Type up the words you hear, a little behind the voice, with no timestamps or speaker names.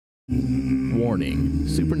Warning,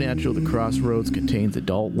 Supernatural The Crossroads contains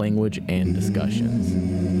adult language and discussions.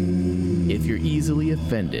 If you're easily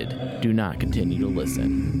offended, do not continue to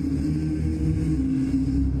listen.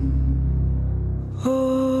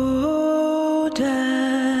 Oh,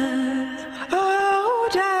 Dad. Oh,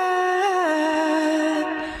 Dad.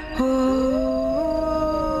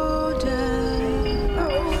 Oh, Dad.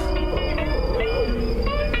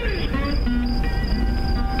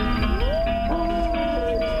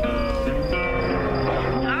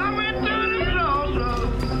 I went to the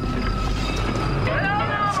crossroads.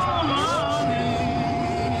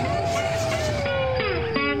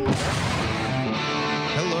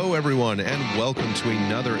 Hello, everyone, and welcome to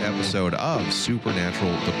another episode of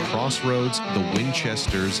Supernatural The Crossroads, the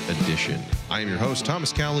Winchesters edition. I am your host,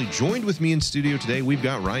 Thomas Cowley. Joined with me in studio today, we've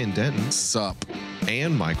got Ryan Denton. Sup?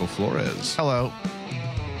 And Michael Flores. Hello.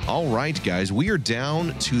 All right, guys, we are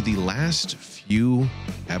down to the last few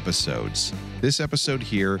episodes. This episode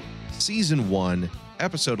here, Season 1,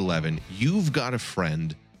 Episode 11, You've Got a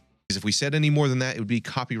Friend. Because if we said any more than that, it would be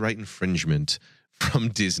copyright infringement from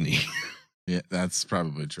Disney. Yeah, that's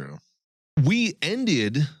probably true. We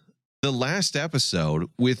ended the last episode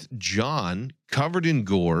with John covered in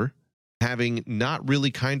gore, having not really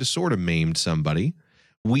kind of sort of maimed somebody.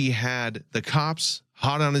 We had the cops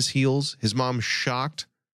hot on his heels, his mom shocked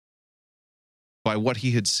by what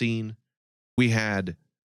he had seen. We had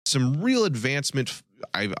some real advancement,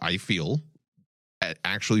 I feel,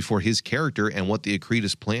 actually for his character and what the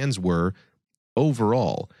Akritas' plans were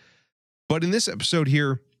overall. But in this episode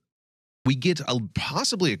here, we get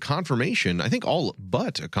possibly a confirmation, I think all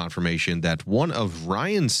but a confirmation, that one of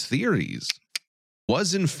Ryan's theories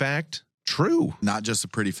was in fact true. Not just a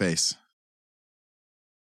pretty face.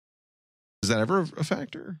 Is that ever a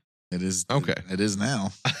factor? It is. Okay. It is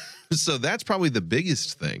now. So that's probably the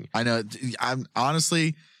biggest thing. I know. I'm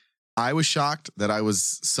honestly, I was shocked that I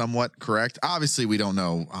was somewhat correct. Obviously, we don't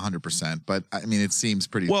know 100%, but I mean, it seems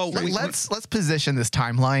pretty. Well, Let's position this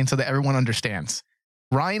timeline so that everyone understands.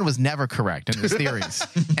 Ryan was never correct in his theories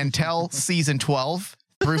until season 12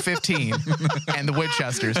 through 15 and the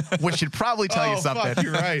Winchesters, which should probably tell you something. Fuck,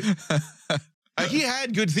 you're right. He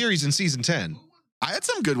had good theories in season 10. I had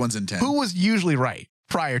some good ones in 10. Who was usually right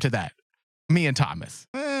prior to that? Me and Thomas.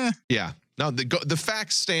 Yeah. No, the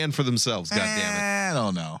facts stand for themselves, goddammit. I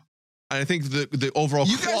don't know. I think the overall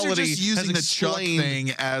You guys quality are just using the has Chuck explained.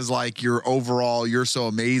 thing as like your overall, you're so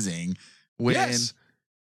amazing. When, Yes.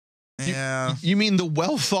 Yeah. You mean the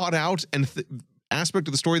well thought out and aspect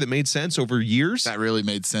of the story that made sense over years? That really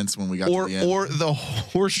made sense when we got to the end. Or the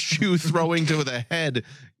horseshoe throwing to the head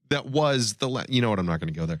that was you know what, I'm not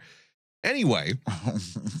going to go there. Anyway,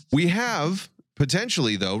 we have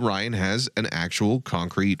potentially, though, Ryan has an actual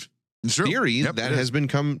concrete theory Yep, that it has been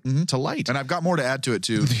come to light. And I've got more to add to it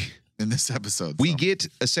too in this episode. We get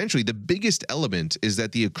essentially the biggest element is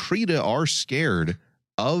that the Akrita are scared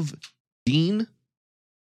of Dean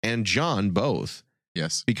and John both.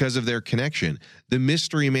 Yes. Because of their connection. The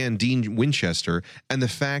mystery man, Dean Winchester, and the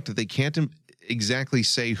fact that they can't exactly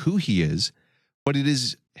say who he is, but it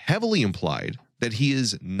is heavily implied that he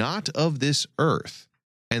is not of this earth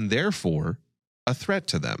and therefore a threat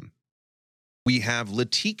to them. We have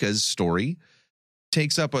Latika's story,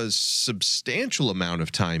 takes up a substantial amount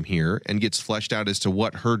of time here and gets fleshed out as to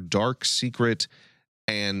what her dark secret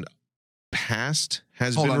and past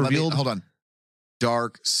has been revealed. Hold on.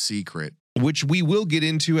 Dark secret. Which we will get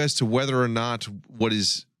into as to whether or not what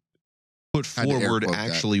is put forward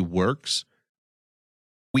actually works.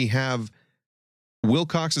 We have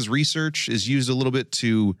Wilcox's research is used a little bit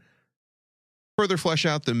to further flesh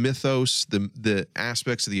out the mythos, the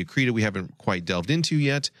aspects of the Akrita we haven't quite delved into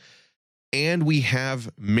yet. And we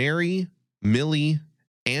have Mary, Millie,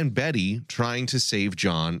 and Betty trying to save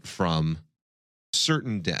John from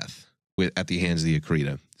certain death at the hands of the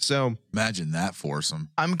Akrita. So imagine that foursome.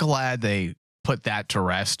 I'm glad they put that to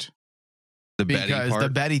rest. Because the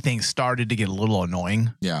Betty thing started to get a little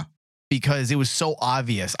annoying. Yeah. Because it was so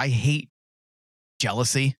obvious. I hate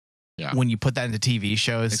jealousy. Yeah. When you put that into TV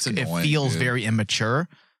shows, it feels very immature.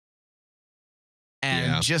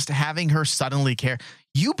 And just having her suddenly care.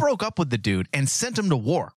 You broke up with the dude and sent him to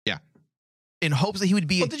war. Yeah. In hopes that he would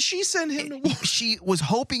be. Well, did she send him to war? She was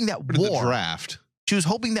hoping that Or war. the draft. She was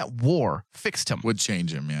hoping that war fixed him. Would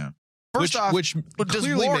change him, yeah. First off, which does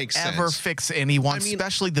clearly war makes ever sense. fix anyone,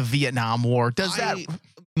 especially the Vietnam War?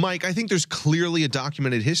 Mike, I think there's clearly a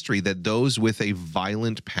documented history that those with a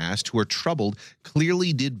violent past who are troubled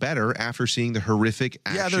clearly did better after seeing the horrific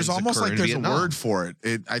actions. Yeah, there's almost occur like in there's Vietnam. a word for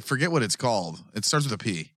it. I forget what it's called. It starts with a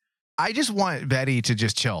P. I just want Betty to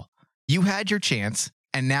just chill. You had your chance.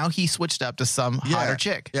 and now he switched up to some hotter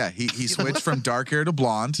chick. Yeah, he switched from dark hair to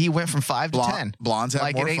blonde. He went from 5 to 10. Blondes have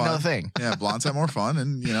like more it ain't fun. no thing. Yeah, blondes have more fun,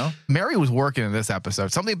 and Mary was working in this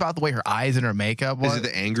episode. Something about the way her eyes and her makeup was. Is it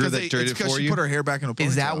the anger that turned it for she you? put her hair back in a ponytail.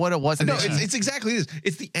 Is that what it was? No, it's exactly this.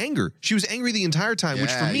 It's the anger. She was angry the entire time,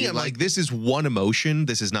 which for Yeah, me, you I'm like, this is one emotion.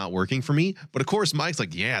 This is not working for me. But of course, Mike's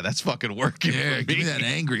like, yeah, that's fucking working for me. Give me that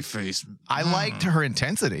angry face. I liked her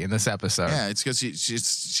intensity in this episode. Yeah, it's because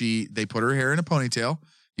they put her hair in a ponytail.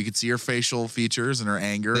 You could see her facial features and her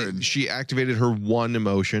anger. And She activated her one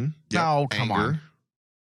emotion. No, come anger. on.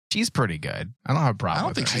 She's pretty good. I don't have a problem I don't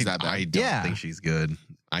with think her. she's that bad. I don't Yeah. think she's good.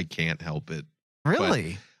 I can't help it.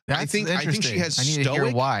 Really? I think she interesting. has I need to hear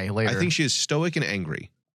stoic- why later. I think she is stoic and angry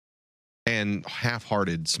and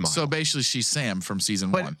half-hearted smile. So basically, she's Sam from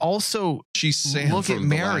season but 1. also, she's Sam look at from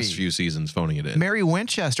the Mary. last few seasons phoning it in. Mary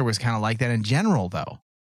Winchester was kind of like that in general, though.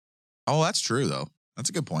 Oh, that's true, though. That's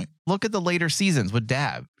a good point. Look at the later seasons with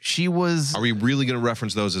Dab. She was. Are we really going to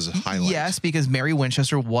reference those as a highlight? Yes, because Mary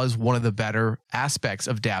Winchester was one of the better aspects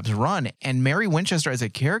of Dab's run. And Mary Winchester as a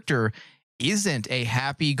character isn't a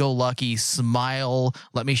happy-go-lucky, smile,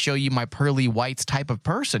 let me show you my pearly whites type of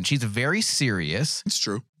person. She's very serious. It's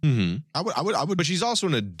true. Mm-hmm. I would. But she's also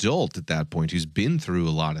an adult at that point who's been through a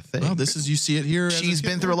lot of things. Well, you see it here. She's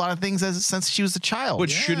been through a lot of things since she was a child. But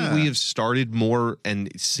shouldn't we have started more and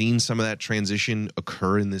seen some of that transition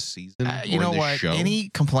occur in this season? You or know in this what? show? Any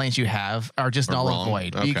complaints you have are just Are null wrong? and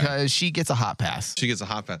void Okay. because she gets a hot pass. She gets a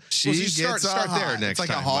hot pass. She start there next It's like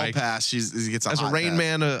time, a hall Mike. pass. She gets a As a hot Rain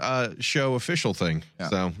pass. Man show official thing. Yeah.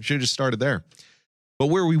 So should have just started there. But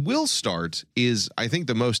where we will start is, I think,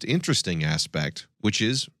 the most interesting aspect, which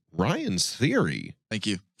is Ryan's theory. Thank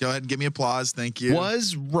you. Go ahead and give me applause. Thank you.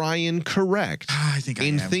 Was Ryan correct I think I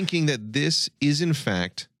in am. thinking that this is, in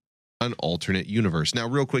fact, an alternate universe? Now,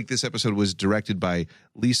 real quick, this episode was directed by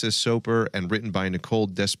Lisa Soper and written by Nicole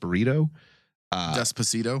Desperito.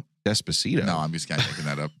 Despacito? Despacito. No, I'm just kind of making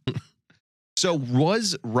that up. So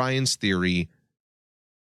was Ryan's theory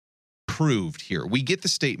proved here? We get the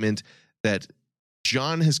statement that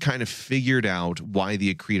John has kind of figured out why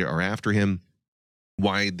the Akrita are after him,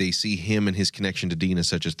 why they see him and his connection to Dean as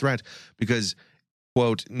such a threat, because,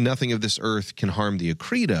 quote, nothing of this earth can harm the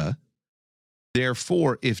Akrita.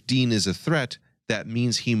 Therefore, if Dean is a threat, that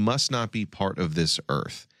means he must not be part of this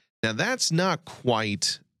earth. Now, that's not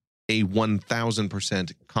quite a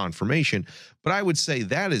 1,000% confirmation, but I would say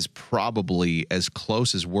that is probably as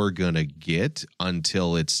close as we're going to get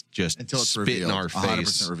until it's just spit revealed, in our 100%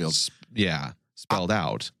 face. revealed. Yeah, spelled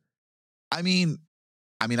out. I mean,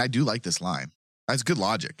 I do like this line. That's good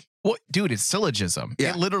logic. Well, dude, it's syllogism.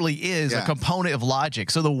 Yeah. It literally is a Yeah. component of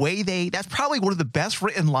logic. So the way that's probably one of the best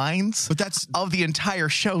written lines But that's of the entire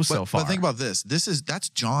show so far. But think about this. That's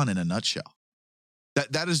John in a nutshell.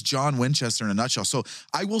 That is John Winchester in a nutshell. So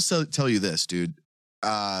I will tell you this, dude.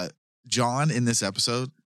 John in this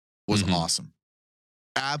episode was Mhm. awesome.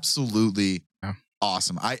 Absolutely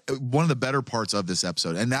awesome. One of the better parts of this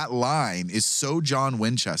episode, and that line is so John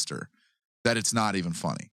Winchester that it's not even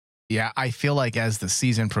funny. Yeah, I feel like as the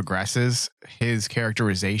season progresses, his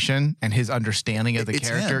characterization and his understanding of the It's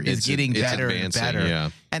character him. is getting It's better and advancing, better. Yeah.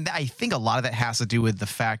 And I think a lot of that has to do with the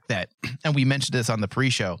fact that, and we mentioned this on the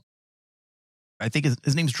pre-show, I think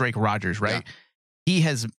his name's Drake Rogers, right? Yeah. He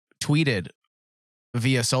has tweeted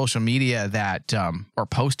via social media that, or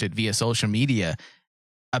posted via social media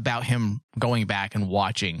about him going back and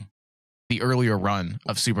watching the earlier run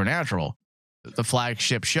of Supernatural, the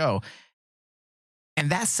flagship show. And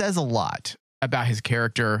that says a lot about his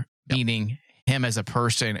character, meaning him as a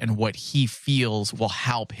person and what he feels will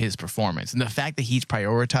help his performance. And the fact that he's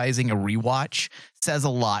prioritizing a rewatch says a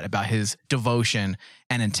lot about his devotion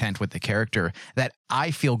and intent with the character that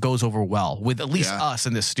I feel goes over well with at least us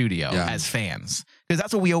in the studio as fans. Because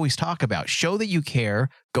that's what we always talk about. Show that you care,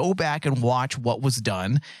 go back and watch what was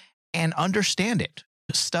done and understand it.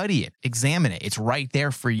 Study it, examine it. It's right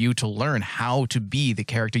there for you to learn how to be the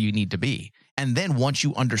character you need to be. And then once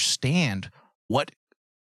you understand what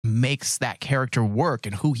makes that character work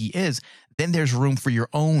and who he is, then there's room for your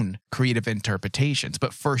own creative interpretations.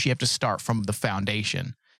 But first, you have to start from the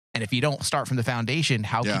foundation. And if you don't start from the foundation,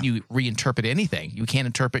 how can you reinterpret anything? You can't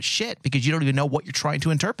interpret shit because you don't even know what you're trying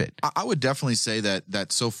to interpret. I would definitely say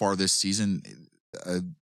that so far this season,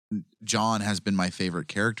 John has been my favorite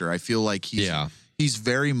character. I feel like he's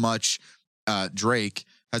very much Drake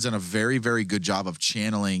has done a very, very good job of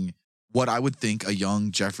channeling what I would think a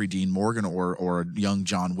young Jeffrey Dean Morgan or a young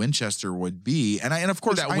John Winchester would be. And of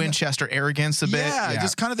course that Winchester arrogance a bit. Yeah,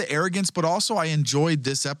 just kind of the arrogance, but also I enjoyed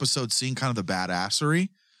this episode seeing kind of the badassery.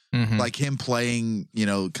 Mm-hmm. Like him playing,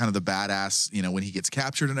 kind of the badass, when he gets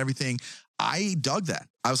captured and everything. I dug that.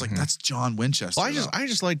 I was like, that's John Winchester. Well, I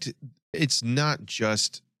just liked, it's not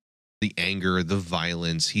just the anger, the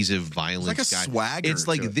violence. He's a violent it's like a guy. swagger. It's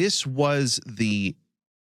like this was the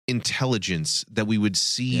intelligence that we would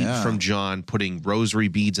see from John, putting rosary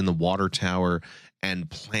beads in the water tower and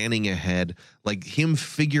planning ahead, like him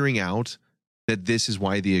figuring out that this is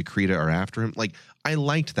why the Akrita are after him. Like, I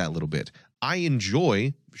liked that little bit. I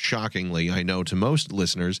enjoy, shockingly, I know to most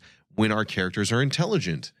listeners, when our characters are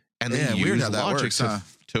intelligent and they use logic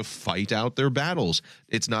to fight out their battles.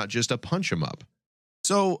 It's not just a punch 'em up.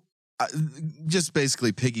 So, just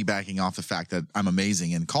basically piggybacking off the fact that I'm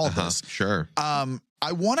amazing and called this. Sure.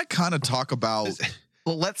 I want to kind of talk about.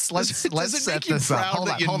 Well, let's Does set this up. Hold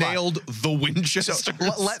on, you nailed the Winchesters. So,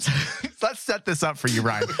 let's set this up for you,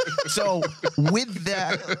 Ryan. So with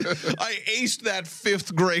that, I aced that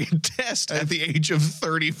 5th grade test at the age of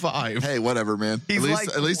 35. Hey, whatever, man. At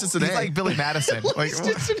least it's an he's A. like Billy Madison. Like,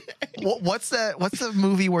 what's the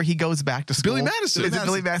movie where he goes back to school? Billy Madison. Is it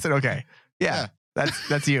Billy Madison? Okay, yeah.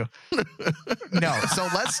 That's you. No, so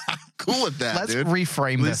let's cool with that. Let's dude.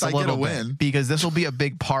 reframe this a little bit because this will be a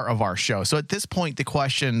big part of our show. So at this point, the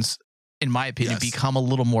questions, in my opinion, become a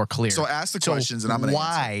little more clear. So ask the questions, and I'm going to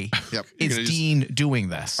why Yep. is Dean doing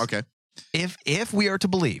this? Okay. If we are to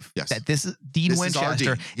believe that this is Dean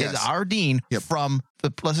Winchester is our Dean from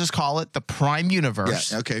the, let's just call it the Prime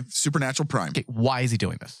universe. Yeah. Okay. Supernatural Prime. Okay, why is he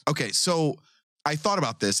doing this? Okay. So I thought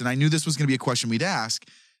about this, and I knew this was going to be a question we'd ask.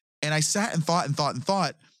 And I sat and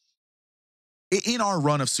thought. In our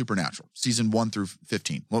run of Supernatural, season 1 through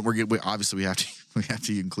 15, well, obviously we have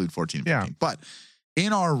to include 14 and 15. But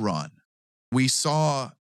in our run, we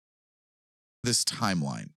saw this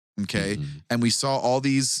timeline, okay, and we saw all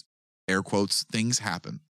these air quotes things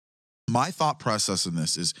happen. My thought process in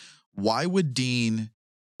this is, why would Dean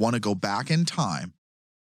want to go back in time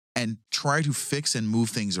and try to fix and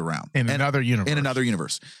move things around in another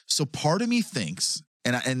universe? So part of me thinks.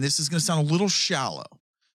 And this is going to sound a little shallow,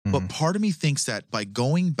 but part of me thinks that by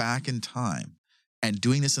going back in time and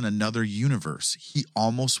doing this in another universe, he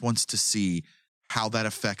almost wants to see how that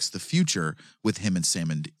affects the future with him and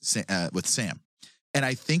Sam with Sam. And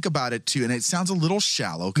I think about it too, and it sounds a little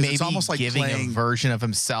shallow because it's almost like giving playing a version of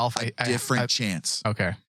himself a different chance.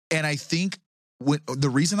 Okay. And I think the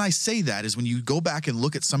reason I say that is when you go back and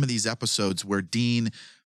look at some of these episodes where Dean,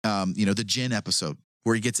 the Jinn episode,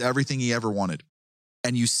 where he gets everything he ever wanted.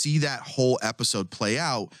 And you see that whole episode play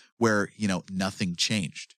out where, nothing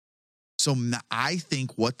changed. So I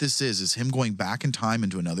think what this is him going back in time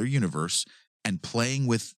into another universe and playing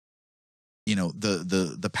with,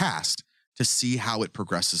 the past to see how it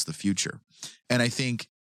progresses the future. And I think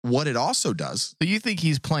what it also does. So you think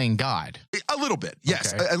he's playing God? A little bit.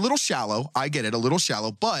 Yes. Okay. A little shallow. I get it. A little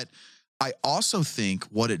shallow. But I also think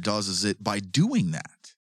what it does is by doing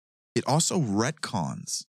that, it also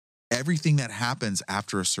retcons everything that happens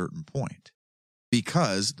after a certain point,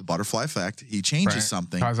 because the butterfly effect, he changes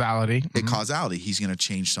something. Causality. Causality. He's going to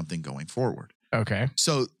change something going forward. Okay.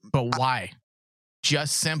 So, but why?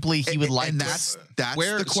 Just simply he would like, and that's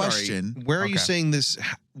the question. Sorry, where are you saying this?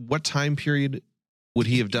 What time period would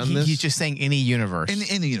he have done this? He's just saying any universe.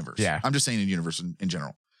 In the universe. Yeah. I'm just saying in the universe in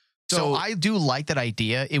general. So I do like that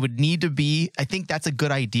idea. It would need to be, I think that's a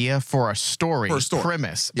good idea for a story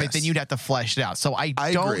premise, but then you'd have to flesh it out. So I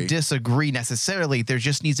don't agree. Disagree necessarily. There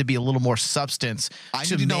just needs to be a little more substance to need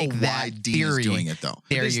to make know that why Dean is doing it, though.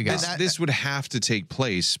 There you go. This would have to take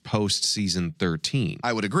place post season 13.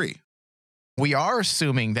 I would agree. We are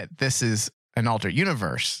assuming that this is an alternate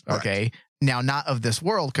universe. Okay. Correct. Now, not of this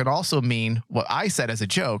world could also mean what I said as a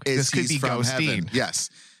joke. This could be Ghost Dean. Yes.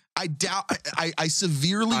 I doubt. I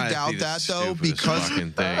severely doubt that though, because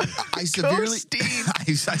I severely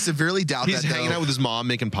doubt He's that. He's hanging out with his mom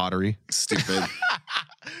making pottery. Stupid.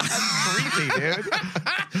 That's creepy, dude.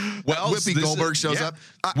 Well, Whoopi Goldberg shows up.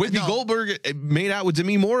 Whoopi Goldberg made out with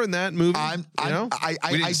Demi Moore in that movie. I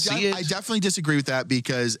definitely disagree with that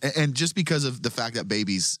because of the fact that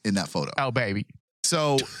baby's in that photo. Oh, baby.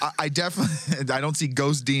 So I definitely don't see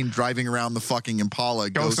Ghost Dean driving around the fucking Impala.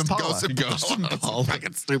 Ghost Impala.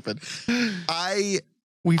 Fucking stupid.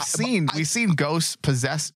 We've seen ghosts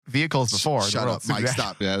possess vehicles before. Shut up, Mike.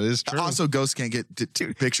 Stop. Yeah, that is true. Also, ghosts can't get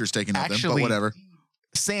pictures taken of them, but whatever.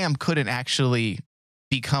 Sam couldn't actually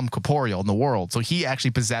become corporeal in the world, so he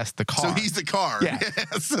actually possessed the car. So he's the car. Yeah.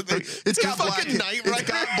 So it's got black. It's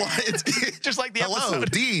got black. It's just like the Hello,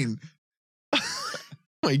 episode. Dean.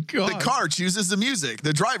 My God. The car chooses the music.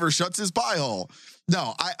 The driver shuts his pie hole.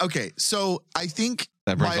 No, okay. So I think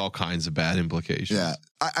that brings all kinds of bad implications. Yeah.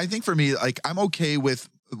 I think for me, like, I'm okay with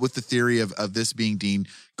the theory of this being Dean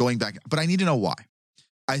going back, but I need to know why.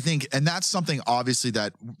 I think, and that's something obviously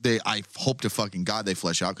that I hope to fucking God they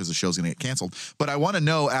flesh out because the show's going to get canceled. But I want to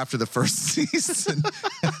know after the first season.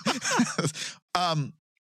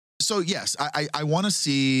 So yes, I want to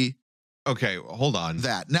see. Okay, hold on.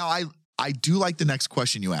 That now I do like the next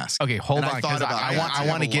question you asked. Okay, hold on, because I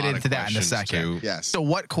want to get into that in a second. Too. Yes. So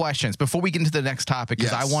what questions before we get into the next topic?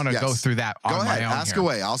 Because I want to go through that on go ahead, my own. Ask here.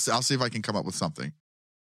 away. I'll see if I can come up with something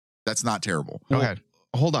that's not terrible. Go ahead.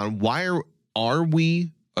 Hold on. Why are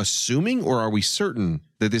we assuming or are we certain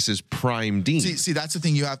that this is Prime Dean? See, that's the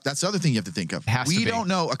thing you have. That's the other thing you have to think of. Has to We be. don't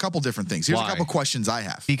know a couple different things. Here's Why? a couple questions I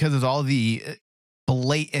have. Because of all the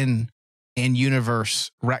blatant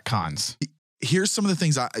in-universe retcons. Here's some of the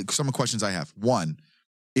things some of the questions I have. One,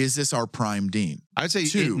 is this our Prime Dean? I'd say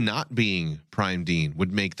Two. it not being Prime Dean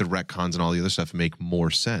would make the retcons and all the other stuff make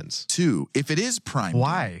more sense. Two, if it is Prime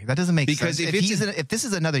Why? That doesn't make Because sense. if If this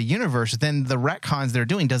is another universe, then the retcons they're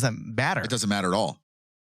doing doesn't matter. Dean, it doesn't matter at all.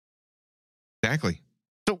 Exactly.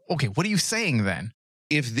 So, okay, what are you saying then?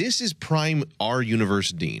 If this is Prime our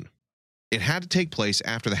universe Dean, it had to take place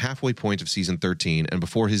after the halfway point of season 13 and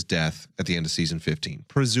before his death at the end of season 15.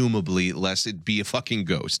 Presumably, lest it be a fucking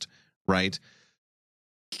ghost, right?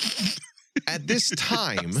 At this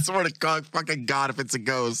time, Swear to God, fucking God, if it's a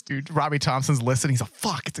ghost. Dude, Robbie Thompson's listening. He's like,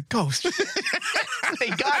 fuck, it's a ghost. They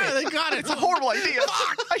got it. They got it. It's a horrible idea.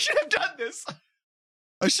 Fuck, I should have done this.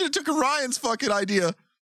 I should have taken Ryan's fucking idea.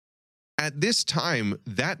 at this time,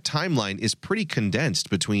 that timeline is pretty condensed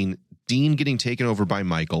between Dean getting taken over by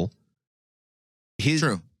Michael, his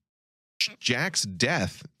True. Jack's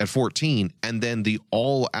death at 14, and then the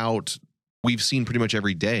all-out we've seen pretty much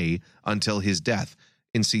every day until his death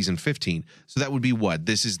in season 15. So that would be what?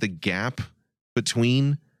 This is the gap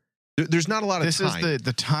between. There's not a lot of time. This is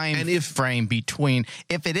the time And frame between.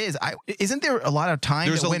 If it is, isn't there a lot of time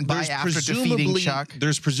that went by after defeating Chuck?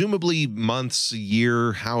 There's presumably months, a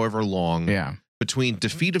year, however long, Yeah, between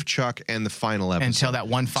defeat of Chuck and the final episode. until that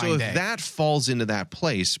one fine So day. if that falls into that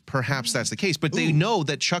place, perhaps that's the case. But they know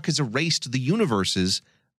that Chuck has erased the universes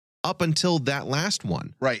up until that last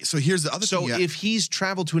one. Right. So here's the other So thing. if he's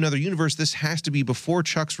traveled to another universe, this has to be before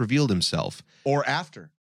Chuck's revealed himself. Or after.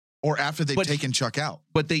 Or after they've But- taken Chuck out.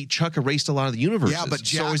 But Chuck erased a lot of the universes. Yeah, but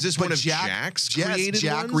so is this but one of Jack, Jack's yes, created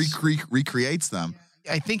Jack ones? recreates them.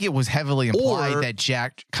 I think it was heavily implied Or- that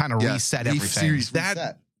Jack kind of Yeah, reset he everything. series That-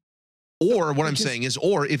 reset. Or what I'm Because- saying is,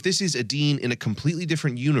 or if this is a Dean in a completely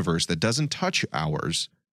different universe that doesn't touch ours,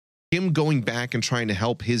 him going back and trying to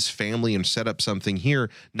help his family and set up something here,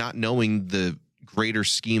 not knowing the greater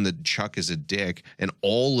scheme that Chuck is a dick and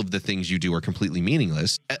all of the things you do are completely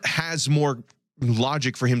meaningless, has more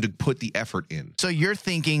logic for him to put the effort in. So you're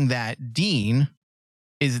thinking that Dean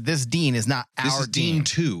is not This our is Dean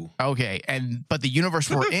 2, Okay, but the universe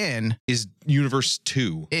we're in is universe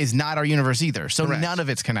 2. is not our universe either. So Correct. none of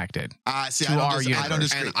it's connected. See, to I don't our I don't universe.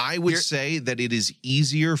 disagree. And I would Here- say that it is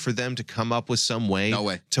easier for them to come up with some way, No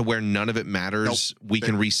way. to where none of it matters. Nope. We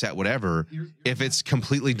can reset whatever if it's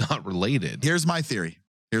completely not related. Here's my theory.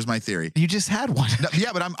 You just had one. No,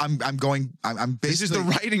 yeah, but I'm basically. This is the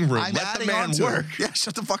writing room. I'm Let the adding man on to work. it. Yeah,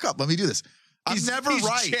 shut the fuck up. Let me do this. He's never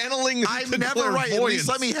right. channeling I'm the never right. At least clairvoyance.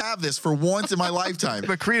 let me have this for once in my lifetime.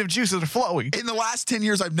 The creative juices are flowing. In the last 10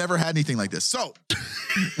 years, I've never had anything like this. So,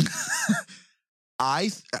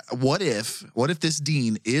 what if this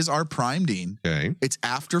Dean is our prime Dean? Okay. It's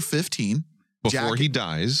after 15. Before Jack- he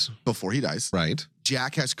dies. Before he dies. Right.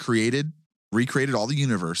 Jack has recreated all the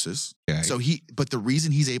universes. Okay. So but the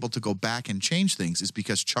reason he's able to go back and change things is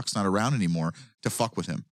because Chuck's not around anymore to fuck with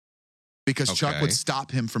him. Because Chuck Okay. would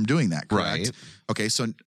stop him from doing that, correct? Right. Okay,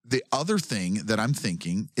 so the other thing that I'm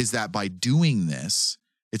thinking is that by doing this,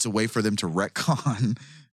 it's a way for them to retcon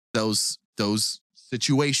those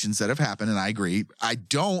situations that have happened. And I agree. I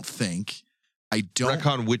don't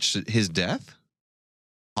Retcon which his death?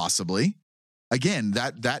 possibly. Again,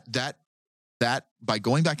 that by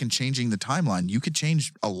going back and changing the timeline, you could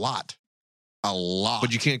change a lot. A lot.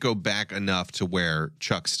 But you can't go back enough to where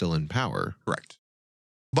Chuck's still in power. Correct.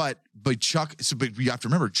 But Chuck, but you have to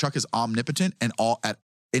remember, Chuck is omnipotent and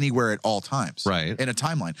anywhere at all times. Right. In a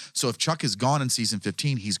timeline. So if Chuck is gone in season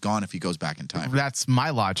 15, he's gone if he goes back in time. That's my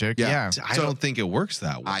logic. Yeah. Yeah. I don't think it works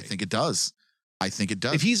that way. I think it does.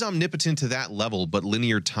 If he's omnipotent to that level, but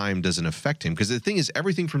linear time doesn't affect him, because the thing is,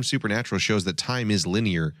 everything from Supernatural shows that time is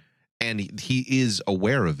linear, and he is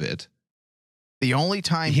aware of it. The only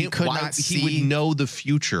time he could not see, he would know the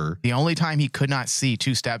future. the only time he could not see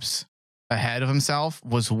 2 steps ahead of himself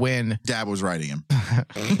was when Dad was writing him.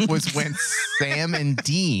 Sam and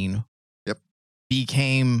Dean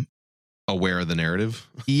became Aware of the narrative.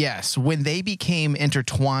 when they became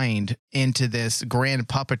intertwined into this grand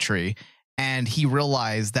puppetry. And he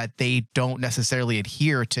realized that they don't necessarily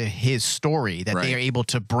adhere to his story, that they are able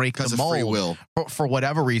to break the mold free will. For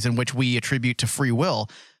whatever reason, which we attribute to free will.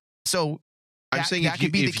 So I'm saying that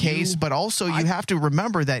could be the case, but also you have to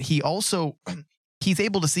remember that he's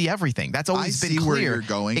able to see everything. That's always been clear. Where you're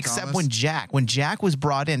going, except Thomas. when Jack was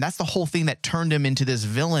brought in, that's the whole thing that turned him into this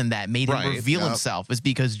villain that made him reveal himself, is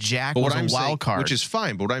because Jack was a wild card. Which is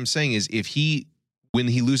fine. But what I'm saying is when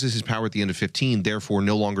he loses his power at the end of 15, therefore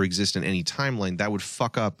no longer exists in any timeline, that would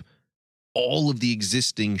fuck up all of the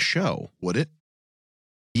existing show. Would it?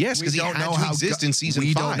 Yes, because he don't know how exist in season 5.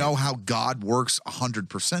 We don't know how God works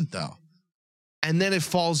 100% though. And then it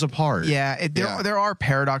falls apart. Yeah, there are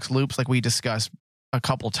paradox loops like we discussed a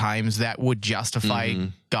couple times that would justify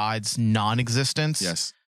God's non-existence.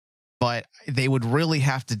 Yes. But they would really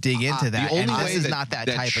have to dig into that. The only and way this is not that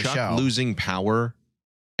type Chuck of show. Losing power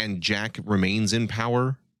and Jack remains in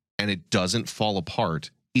power and it doesn't fall apart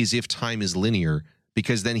is if time is linear,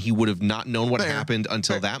 because then he would have not known what happened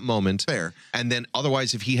until that moment. Fair. And then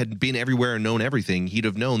otherwise, if he had been everywhere and known everything, he'd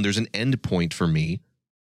have known there's an end point for me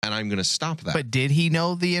and I'm going to stop that. But did he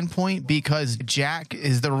know the end point? Because Jack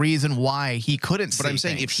is the reason why he couldn't see But I'm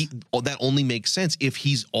saying things. that only makes sense if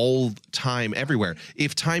he's all time everywhere.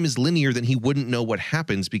 If time is linear, then he wouldn't know what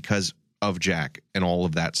happens because of Jack and all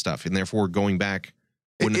of that stuff. And therefore going back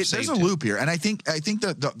wouldn't have saved there's a him. loop here. And I think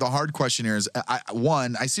the hard question here is,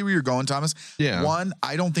 I see where you're going, Thomas. Yeah. One,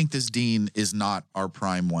 I don't think this Dean is not our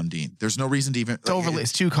prime one Dean. There's no reason to even.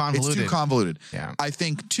 It's too convoluted. It's too convoluted. Yeah. I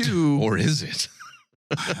think two. Or is it?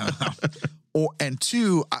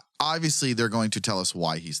 Two, obviously they're going to tell us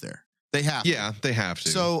why he's there. They have. Yeah, they have to.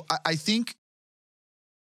 So I think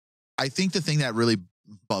the thing that really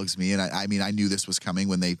bugs me, and I mean, I knew this was coming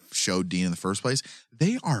when they showed Dean in the first place.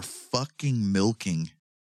 They are fucking milking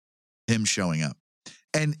him showing up.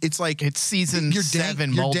 And it's like it's season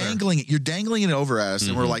 7 you're Mulder. You're dangling it over us,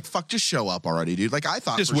 and we're like, "Fuck, just show up already, dude." Like I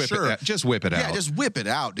thought, just for whip sure, just whip it out. Yeah, just whip it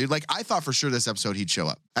out, dude. Like I thought for sure this episode he'd show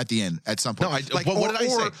up at the end at some point. No, what did I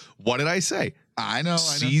say? What did I say? I know.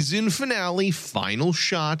 Season finale, final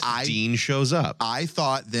shot. Dean shows up. I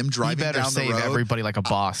thought them driving You better down the save road. everybody like a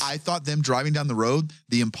boss. I thought them driving down the road,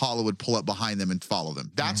 the Impala would pull up behind them and follow them.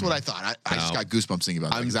 That's what I thought. I just got goosebumps thinking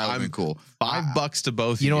about that because that would have been cool. $5 to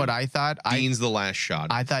both. You know what I thought? Dean's the last shot.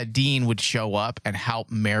 I thought Dean would show up and help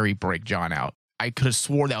Mary break John out. I could have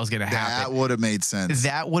swore that was going to happen. That would have made sense.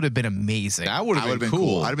 That would have been amazing. That would have been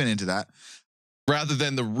cool. I'd have been into that. Rather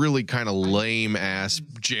than the really kind of lame ass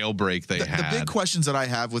jailbreak they had. The big questions that I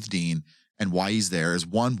have with Dean and why he's there is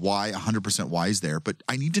one, why 100% why he's there, but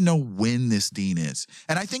I need to know when this Dean is.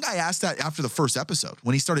 And I think I asked that after the first episode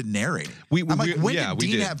when he started narrating. I'm like, when did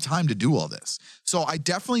Dean have time to do all this? So I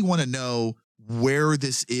definitely want to know where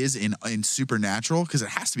this is in Supernatural, because it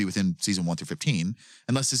has to be within season 1 through 15,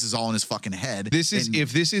 unless this is all in his fucking head.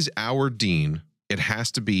 If this is our Dean, it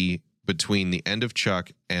has to be between the end of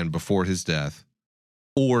Chuck and before his death.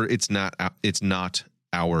 Or it's not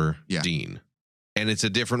our Dean. And it's a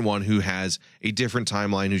different one who has a different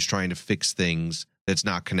timeline, who's trying to fix things that's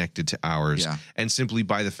not connected to ours. Yeah. And simply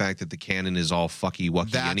by the fact that the canon is all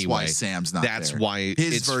fucky-wucky anyway. That's why Sam's not That's there. why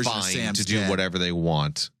it's fine to do whatever they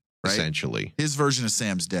want, right? Essentially. His version of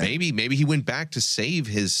Sam's dead. Maybe he went back to save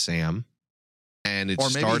his Sam, and it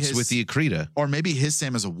starts with the Akrita. Or maybe his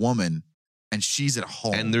Sam is a woman, and she's at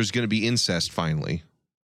home. And there's going to be incest finally,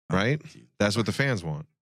 right? That's what the fans want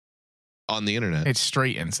on the internet. It's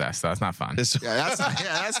straight incest. That's not fun. That's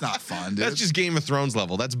not fun, dude. That's just Game of Thrones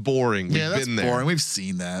level. That's boring. We've been there. Boring. We've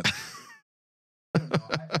seen that.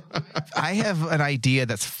 I have an idea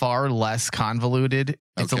that's far less convoluted.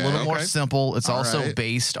 It's a little more simple. It's also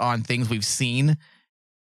based on things we've seen.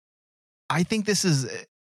 I think this is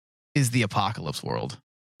the apocalypse world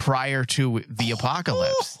prior to the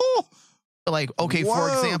apocalypse. Like, okay, for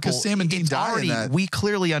example, Sam and Dean die in that. We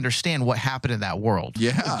clearly understand what happened in that world.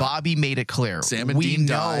 Yeah. Bobby made it clear. Sam and Dean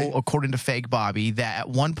die. According to fake Bobby, that at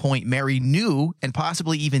one point Mary knew and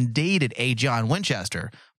possibly even dated a John Winchester,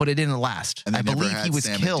 but it didn't last. And I believe he was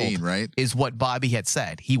killed, Dean, right? Is what Bobby had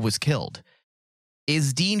said. He was killed.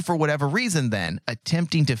 Is Dean, for whatever reason, then,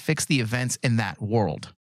 attempting to fix the events in that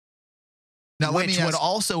world? Now, which would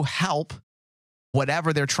also help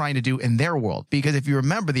whatever they're trying to do in their world. Because if you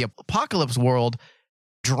remember, the apocalypse world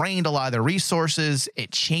drained a lot of their resources.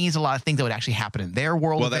 It changed a lot of things that would actually happen in their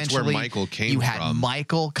world. Well, that's eventually. where Michael came from. You had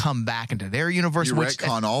Michael come back into their universe. You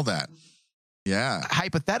retcon all that. Yeah.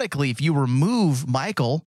 Hypothetically, if you remove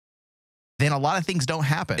Michael, then a lot of things don't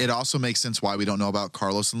happen. It also makes sense why we don't know about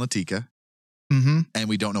Carlos and Latika. Mm-hmm. And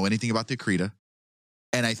we don't know anything about the Akrita.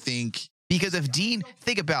 And I think Because if Dean,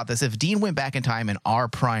 think about this, if Dean went back in time in our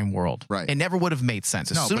prime world, Right. it never would have made sense.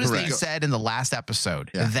 As No, soon but as they correct. said in the last episode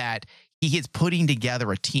Yeah. that he is putting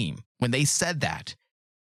together a team, when they said that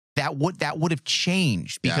would have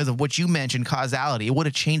changed because of what you mentioned, causality. It would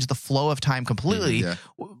have changed the flow of time completely. Yeah.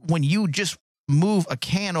 When you just move a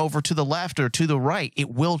can over to the left or to the right, it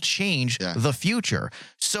will change the future.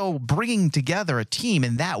 So bringing together a team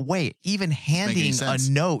in that way, even handing a sense.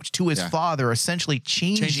 note to his father, essentially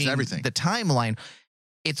Changes changing everything. the timeline,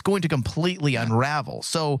 it's going to completely unravel.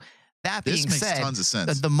 So that This being makes said, tons of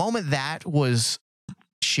sense. the moment that was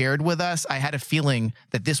shared with us, I had a feeling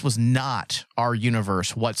that this was not our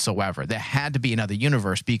universe whatsoever. There had to be another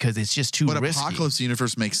universe because it's just too But risky. Apocalypse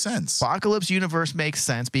universe makes sense. Apocalypse universe makes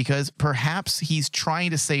sense because perhaps he's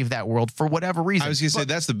trying to save that world for whatever reason. I was going to say,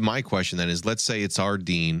 that's my question then is, let's say it's our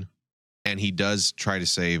Dean and he does try to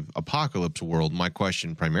save Apocalypse world. My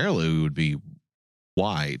question primarily would be,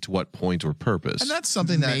 why? To what point or purpose? And that's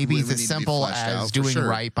something that maybe we it's need as to be simple fleshed out as for doing sure.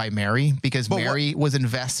 right by Mary, because But Mary was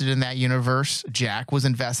invested in that universe. Jack was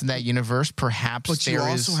invested in that universe. Perhaps But you there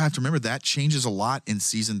also is have to remember that changes a lot in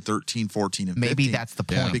season 13, 14, and 15. maybe that's the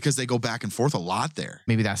point. because they go back and forth a lot there.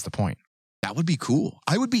 Maybe that's the point. That would be cool.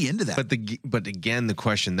 I would be into that. But again, the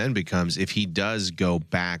question then becomes, if he does go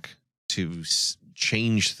back to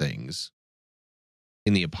change things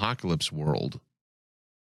in the Apocalypse world,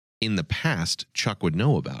 in the past, Chuck would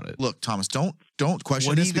know about it. Look, Thomas, don't question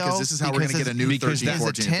Would this he, because though? this is how we're going to Because get a new because 13, His 14,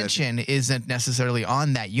 and 15. attention isn't necessarily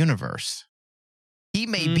on that universe. He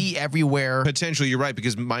may be everywhere. Potentially, you're right,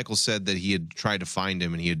 because Michael said that he had tried to find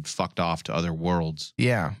him and he had fucked off to other worlds.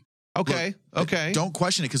 Yeah. Okay, okay. Don't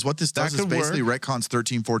question it because what this does That is could basically retcons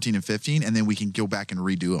 13, 14, and 15, and then we can go back and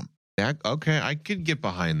redo them. Okay, I could get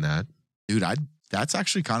behind that. Dude, that's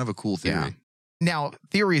actually kind of a cool theory. Yeah. Now,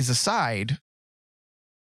 theories aside,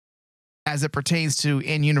 as it pertains to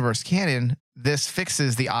in-universe canon, this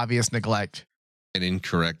fixes the obvious neglect An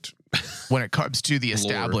incorrect. when it comes to the Lore.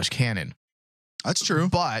 established canon. That's true.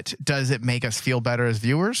 But does it make us feel better as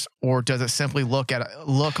viewers, or does it simply look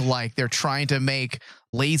like they're trying to make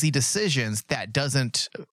lazy decisions that doesn't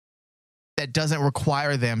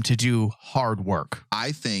require them to do hard work?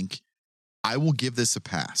 I think I will give this a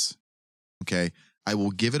pass. Okay. I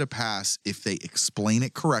will give it a pass if they explain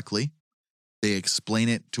it correctly. They explain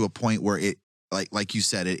it to a point where it, like you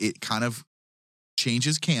said, it kind of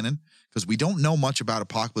changes canon because we don't know much about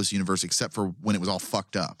Apocalypse Universe except for when it was all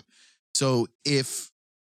fucked up. So if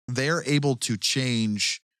they're able to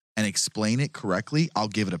change and explain it correctly, I'll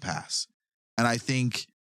give it a pass. And I think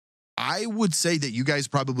I would say that you guys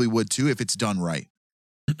probably would too if it's done right.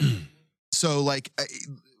 So like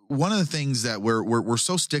one of the things that we're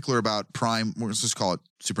so stickler about Prime, let's just call it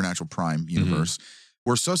Supernatural Prime Universe.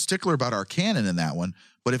 We're so stickler about our canon in that one.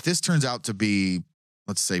 But if this turns out to be,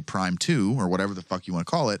 let's say Prime 2 or whatever the fuck you want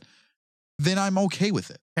to call it, then I'm okay with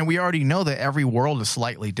it. And we already know that every world is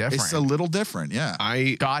slightly different. It's a little different. Yeah.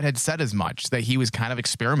 God had said as much, that he was kind of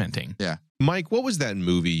experimenting. Yeah. Mike, what was that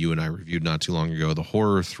movie you and I reviewed not too long ago? The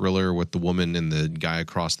horror thriller with the woman and the guy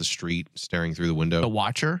across the street staring through the window. The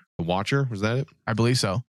Watcher? The Watcher? Was that it? I believe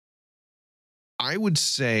so. I would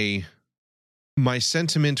say my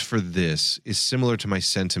sentiment for this is similar to my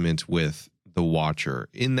sentiment with The Watcher.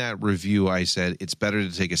 In that review, I said it's better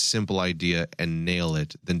to take a simple idea and nail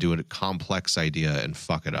it than do a complex idea and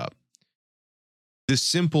fuck it up. The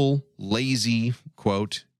simple, lazy,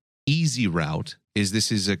 quote, easy route is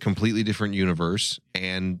this is a completely different universe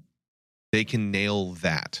and they can nail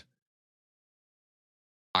that.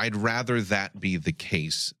 I'd rather that be the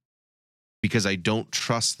case because I don't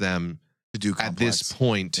trust them To do at this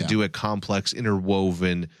point to do a complex,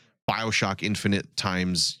 interwoven BioShock Infinite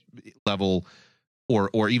times level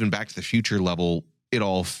or even Back to the Future level. It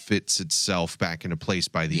all fits itself back into place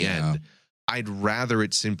by the end. I'd rather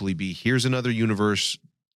it simply be, here's another universe,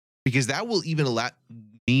 because that will even let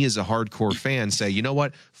me as a hardcore fan say, you know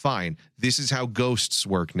what? Fine. This is how ghosts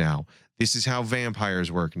work now. This is how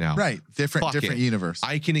vampires work now. Right. Different Fuck it. universe.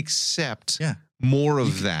 I can accept Yeah. more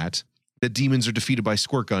of that. That demons are defeated by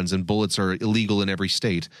squirt guns and bullets are illegal in every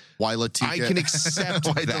state. Why Latika? I can accept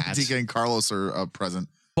why that. Latika and Carlos are present.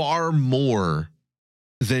 Far more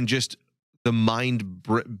than just the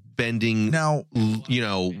mind-bending, Now,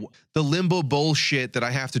 the limbo bullshit that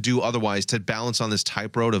I have to do otherwise to balance on this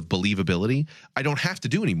tightrope of believability. I don't have to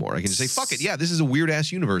do anymore. I can just say, fuck it. Yeah, this is a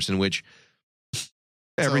weird-ass universe in which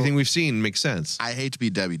everything we've seen makes sense. I hate to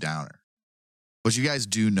be Debbie Downer, but you guys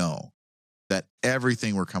do know that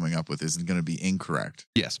everything we're coming up with isn't going to be incorrect.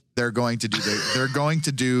 Yes. They're going to do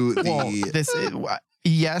the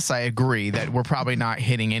Yes, I agree that we're probably not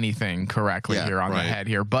hitting anything correctly here on the head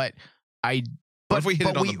here, but I What if we hit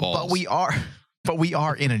it on the balls? But we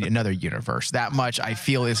are in another universe. That much I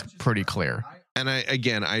feel is pretty clear. And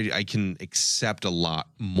I can accept a lot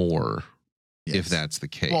more if that's the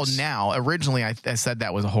case. Well, now originally I said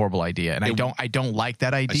that was a horrible idea, and I don't like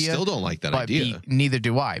that idea. I still don't like that idea. Neither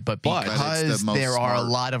do I. But because there are a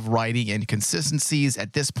lot of writing inconsistencies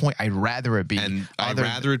at this point, I'd rather it be. And I'd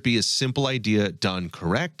rather it be a simple idea done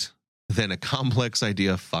correct than a complex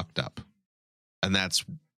idea fucked up. And that's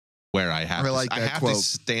where I have. I have to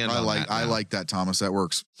stand on that. I like that, Thomas. That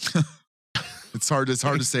works. It's hard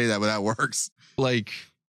to say that, but that works. Like,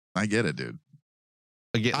 I get it, dude.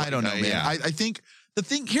 Again, I don't know, man. Yeah. I think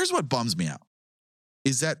here's what bums me out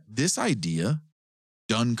is that this idea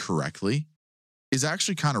done correctly is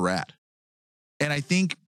actually kind of rad. And I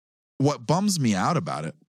think what bums me out about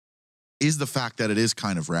it is the fact that it is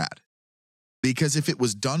kind of rad. Because if it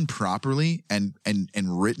was done properly and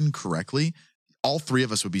written correctly, all three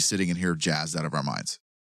of us would be sitting in here jazzed out of our minds.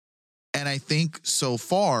 And I think so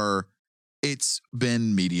far it's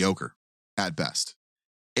been mediocre at best.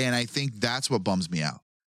 And I think that's what bums me out.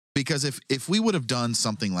 Because if we would have done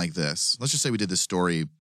something like this, let's just say we did this story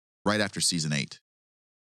right after season 8,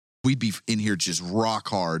 we'd be in here just rock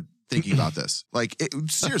hard thinking about this. Like,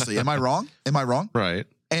 seriously, am I wrong? Am I wrong? Right.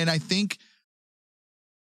 And I think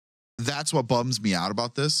that's what bums me out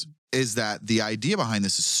about this is that the idea behind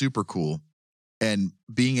this is super cool. And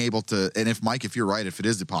being able to, and if you're right, if it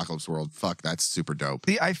is the apocalypse world, fuck, that's super dope.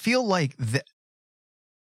 I feel like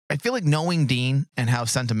knowing Dean and how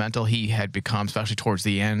sentimental he had become, especially towards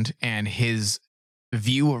the end, and his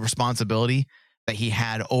view of responsibility that he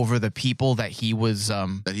had over the people that he was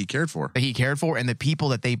that he cared for, and the people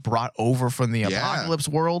that they brought over from the apocalypse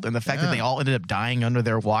world, and the fact that they all ended up dying under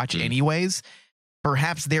their watch anyways.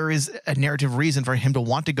 Perhaps there is a narrative reason for him to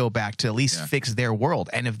want to go back to at least fix their world.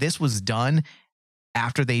 And if this was done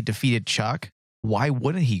after they defeated Chuck, why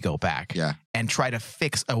wouldn't he go back and try to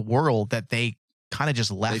fix a world that they kind of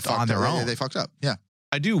just left on their own? They fucked up. Yeah.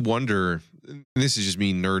 I do wonder, this is just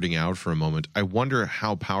me nerding out for a moment. I wonder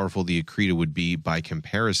how powerful the Akrita would be by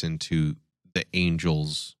comparison to the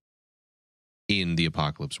angels in the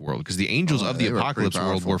apocalypse world. Because the angels of the apocalypse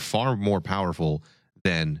world were far more powerful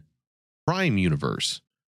than Prime universe.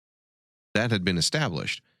 That had been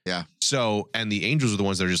established. Yeah. So, and the angels are the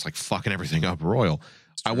ones that are just like fucking everything up royal.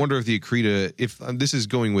 I wonder if the Akrita, if this is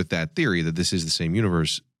going with that theory that this is the same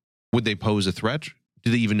universe, would they pose a threat?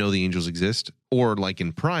 Do they even know the angels exist? Or like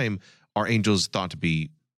in Prime, are angels thought to be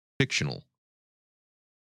fictional?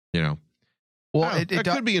 You know? Well, it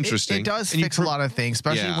could be interesting. It does fix a lot of things,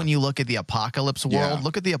 especially when you look at the apocalypse world. Yeah.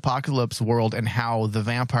 Look at the apocalypse world and how the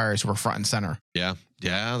vampires were front and center. Yeah.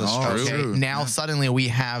 Yeah, that's true. Okay, now suddenly we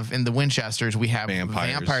have in the Winchesters, we have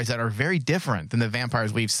vampires that are very different than the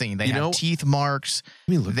vampires we've seen. They have teeth marks.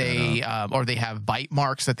 They have bite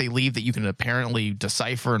marks that they leave that you can apparently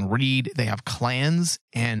decipher and read. They have clans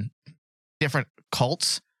and different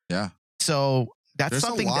cults. Yeah. So that's There's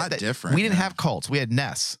something a lot that different. We didn't have cults. We had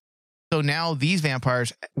nests. So now these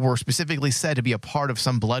vampires were specifically said to be a part of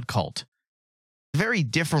some blood cult. Very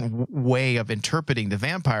different way of interpreting the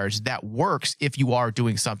vampires that works if you are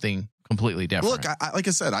doing something completely different. Look, like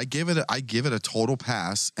I said, I give it a total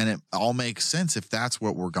pass, and it all makes sense if that's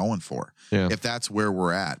what we're going for. Yeah. If that's where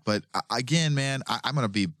we're at. But again, man, I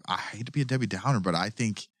hate to be a Debbie Downer, but I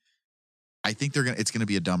think it's gonna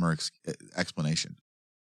be a dumber explanation.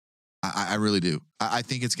 I really do. I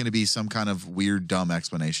think it's going to be some kind of weird, dumb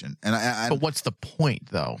explanation. But what's the point,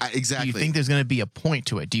 though? Exactly. Do you think there's going to be a point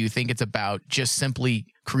to it? Do you think it's about just simply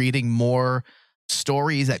creating more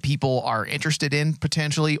stories that people are interested in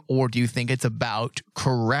potentially? Or do you think it's about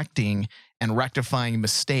correcting and rectifying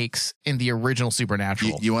mistakes in the original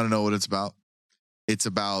Supernatural? You want to know what it's about? It's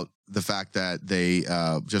about the fact that they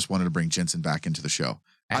just wanted to bring Jensen back into the show.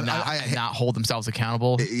 And not hold themselves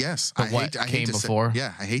accountable. Yes, I hate before.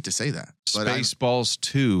 I hate to say that. Spaceballs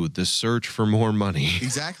 2: The Search for More Money.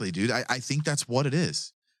 Exactly, dude. I think that's what it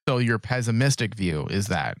is. So your pessimistic view is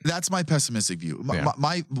that? That's my pessimistic view.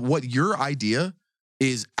 What your idea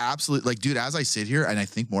is absolutely like, dude. As I sit here and I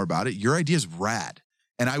think more about it, your idea is rad,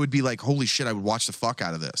 and I would be like, holy shit, I would watch the fuck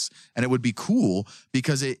out of this, and it would be cool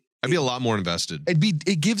because I'd be a lot more invested.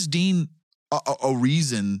 It gives Dean a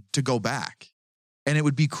reason to go back. And it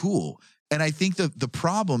would be cool. And I think the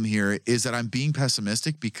problem here is that I'm being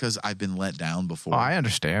pessimistic because I've been let down before. Oh, I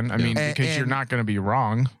understand. I mean, because you're not going to be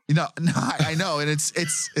wrong. No, I know. And it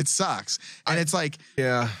sucks. And it's like,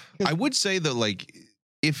 yeah, I would say that like,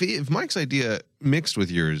 if Mike's idea mixed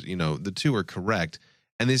with yours, the two are correct.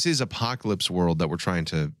 And this is apocalypse world that we're trying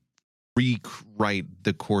to rewrite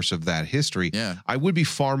the course of that history. Yeah. I would be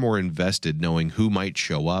far more invested knowing who might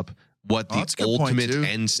show up, what the that's a good point, ultimate too.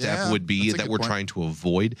 end step Yeah, would be that's a that good we're point. trying to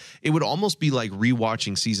avoid. It would almost be like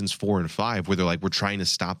rewatching seasons 4 and 5, where they're like, we're trying to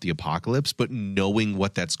stop the apocalypse, but knowing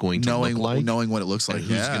what that's going to look like, knowing what it looks and like,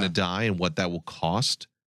 who's going to die and what that will cost.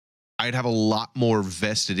 I'd have a lot more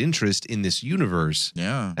vested interest in this universe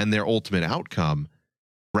Yeah. and their ultimate outcome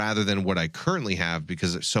rather than what I currently have,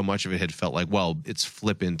 because so much of it had felt like, well, it's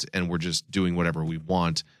flippant and we're just doing whatever we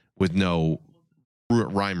want with no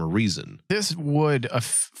rhyme or reason. This would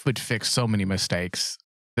fix so many mistakes.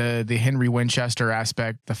 The Henry Winchester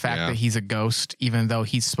aspect, the fact Yeah. that he's a ghost, even though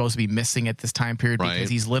he's supposed to be missing at this time period Right. because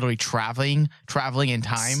he's literally traveling in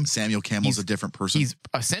time. Samuel Campbell's He's- a different person. He's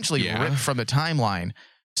essentially Yeah. ripped from the timeline.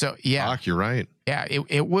 So yeah, Doc, you're right. yeah,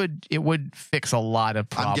 it would fix a lot of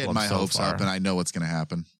problems. I'm getting my so hopes far. up, and I know what's going to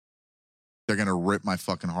happen. They're going to rip my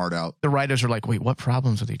fucking heart out. The writers are like, wait, what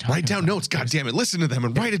problems are they talking Write down about? notes, goddammit. Listen to them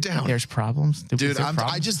and write it down. There's problems, Dude,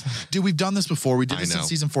 dude, we've done this before. We did I this in know.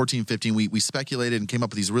 season 14, 15. We speculated and came up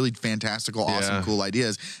with these really fantastical, awesome, Yeah. cool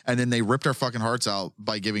ideas. And then they ripped our fucking hearts out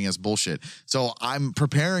by giving us bullshit. So I'm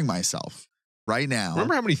preparing myself right now.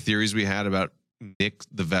 Remember how many theories we had about Nick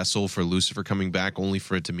the vessel for Lucifer coming back, only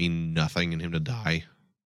for it to mean nothing and him to die?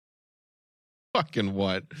 Fucking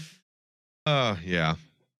what? Yeah.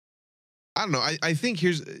 I don't know. I think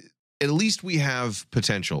here's, at least we have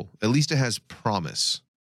potential. At least it has promise,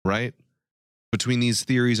 right? Between these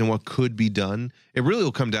theories and what could be done. It really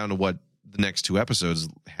will come down to what the next 2 episodes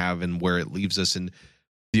have and where it leaves us. And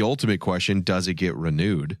the ultimate question, does it get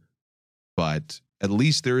renewed? But at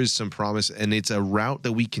least there is some promise, and it's a route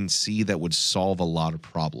that we can see that would solve a lot of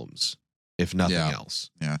problems, if nothing Yeah. else.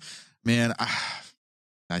 Man,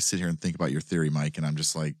 I sit here and think about your theory, Mike, and I'm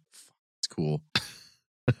just like, it's cool.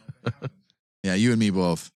 Yeah, you and me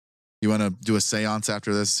both. You want to do a seance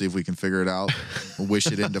after this, see if we can figure it out? Wish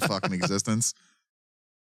it into fucking existence?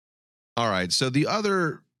 All right. So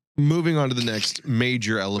moving on to the next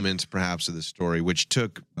major element, perhaps, of the story, which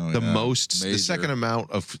took Oh, the yeah. second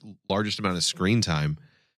largest amount of screen time,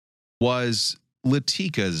 was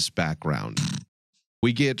Latika's background.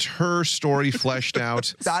 We get her story fleshed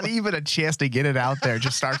out. Not even a chance to get it out there.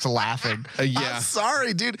 Just starts laughing. Yeah. I'm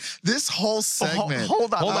sorry, dude. This whole segment.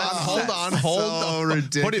 Hold on. Hold on. So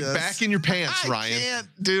ridiculous. Put it back in your pants, I Ryan. can't,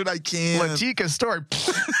 dude. I can't. Latika's story.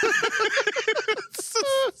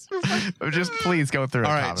 Just please go through it.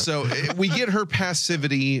 All right, Thomas. so we get her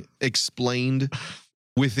passivity explained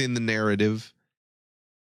within the narrative.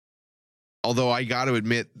 Although I got to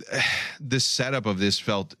admit, the setup of this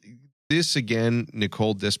felt... This, again,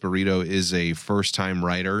 Nicole Desperito is a first-time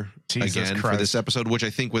writer, Jesus again, for Christ. this episode, which I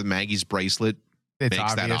think with Maggie's bracelet It's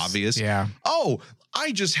makes that obvious. Yeah. Oh,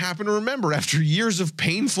 I just happen to remember, after years of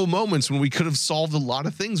painful moments when we could have solved a lot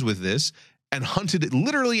of things with this and hunted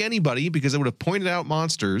literally anybody because it would have pointed out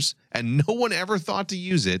monsters and no one ever thought to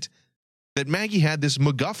use it, that Maggie had this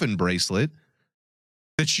MacGuffin bracelet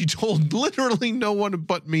that she told literally no one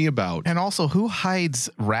but me about. And also, who hides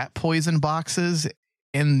rat poison boxes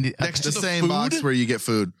in the, Next The to the same food? box where you get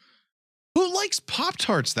food. Who likes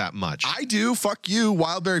Pop-Tarts that much? I do. Fuck you.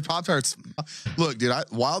 Wildberry Pop-Tarts. Look, dude,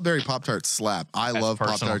 Wildberry Pop-Tarts slap. I That's love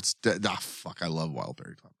personal. Pop-Tarts. Fuck, I love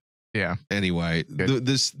Wildberry Pop-Tarts. Yeah. Anyway, Good.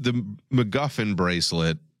 the MacGuffin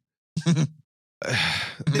bracelet,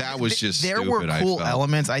 that was just there stupid, were I cool felt.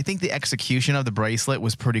 elements. I think the execution of the bracelet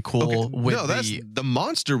was pretty cool. Okay, With no, the the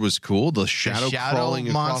monster was cool. The shadow, crawling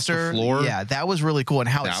across the floor, Yeah, that was really cool. And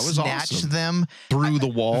how That it was snatched awesome. them through the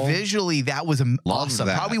wall. visually. That was Loved awesome.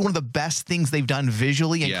 that. Probably one of the best things they've done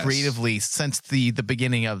visually and Yes. creatively since the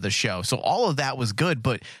beginning of the show. So all of that was good.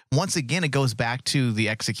 But once again, it goes back to the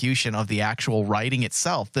execution of the actual writing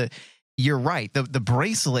itself. You're right. The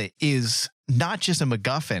bracelet is not just a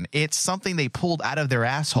MacGuffin. It's something they pulled out of their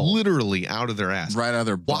asshole. Literally out of their ass. Right out of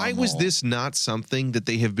their Why bum was hole. this not something that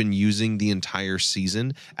they have been using the entire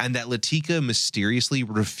season and that Latika mysteriously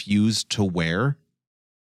refused to wear?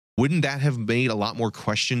 Wouldn't that have made a lot more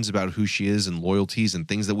questions about who she is and loyalties and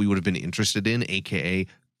things that we would have been interested in, aka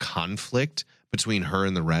conflict between her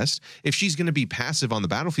and the rest? If she's going to be passive on the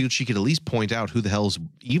battlefield, she could at least point out who the hell's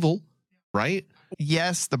evil, right?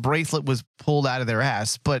 Yes, the bracelet was pulled out of their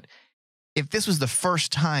ass, but if this was the first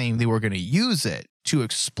time they were going to use it to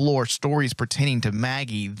explore stories pertaining to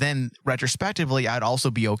Maggie, then retrospectively, I'd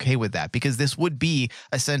also be okay with that because this would be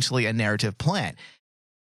essentially a narrative plant.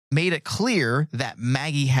 Made it clear that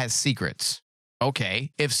Maggie has secrets.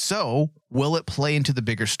 Okay, if so, will it play into the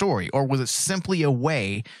bigger story, or was it simply a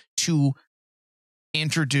way to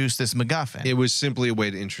introduce this MacGuffin? It was simply a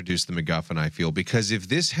way to introduce the MacGuffin, I feel, because if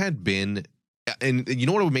this had been, and you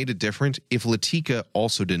know what would have made it different? If Latika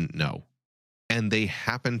also didn't know and they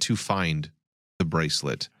happened to find the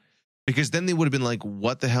bracelet, Because then they would have been like,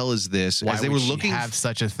 what the hell is this? Why As they would were she looking have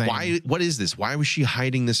such a thing? What is this? Why was she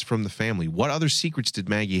hiding this from the family? What other secrets did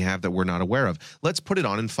Maggie have that we're not aware of? Let's put it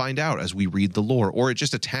on and find out as we read the lore, or it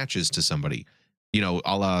just attaches to somebody, a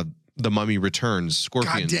la The Mummy Returns,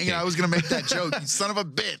 Scorpion. God dang it, King. I was going to make that joke, you son of a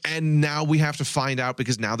bitch. And now we have to find out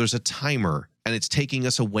because now there's a timer and it's taking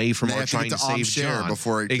us away from our trying to save John.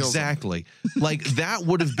 Before it kills exactly. Like that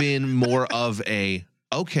would have been more of a,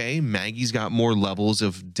 okay, Maggie's got more levels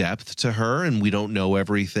of depth to her and we don't know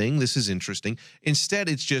everything. This is interesting. Instead,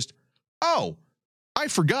 it's just, oh, I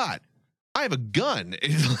forgot. I have a gun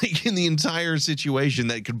like in the entire situation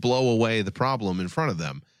that could blow away the problem in front of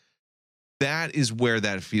them. That is where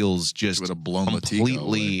that feels just would have blown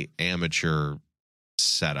completely amateur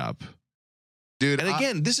setup. Dude, and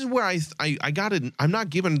again, this is where I got it. I'm not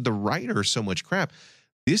giving the writer so much crap.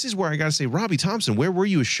 This is where I got to say, Robbie Thompson, where were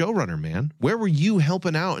you as showrunner, man? Where were you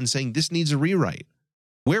helping out and saying this needs a rewrite?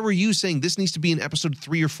 Where were you saying this needs to be in episode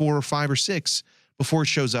 3 or 4 or 5 or 6 before it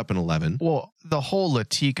shows up in 11? Well, the whole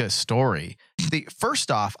Latika story. First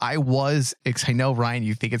off, I know, Ryan,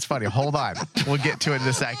 you think it's funny. Hold on. We'll get to it in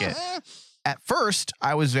a second. At first,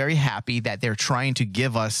 I was very happy that they're trying to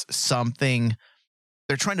give us something.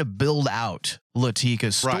 They're trying to build out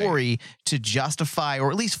Latika's story to justify or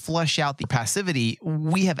at least flesh out the passivity.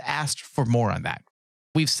 We have asked for more on that.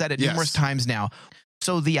 We've said it numerous times now.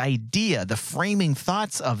 So the idea, the framing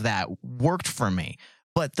thoughts of that worked for me.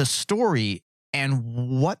 But the story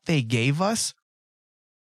and what they gave us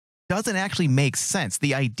doesn't actually make sense.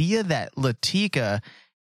 The idea that Latika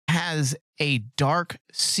has a dark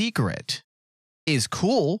secret is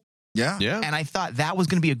cool. Yeah. And I thought that was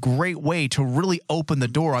going to be a great way to really open the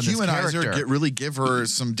door on humanize this character. Really give her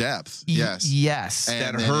some depth. Yes.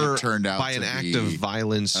 And that her turned out by an act of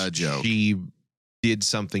violence, a joke. She did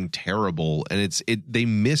something terrible, and they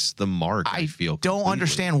missed the mark. I feel don't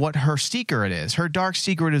understand what her secret is. Her dark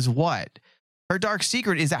secret is what? Her dark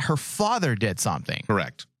secret is that her father did something.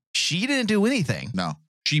 Correct. She didn't do anything. No.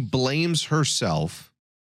 She blames herself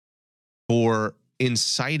for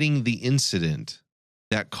inciting the incident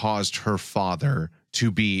that caused her father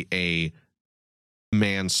to be a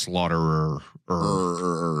manslaughterer.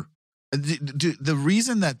 The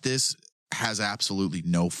reason that this has absolutely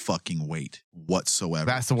no fucking weight whatsoever.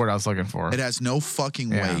 That's the word I was looking for. It has no fucking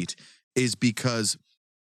weight is because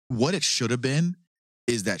what it should have been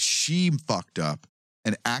is that she fucked up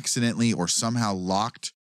and accidentally or somehow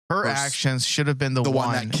locked her actions should have been the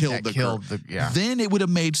one that killed the Then it would have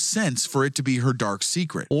made sense for it to be her dark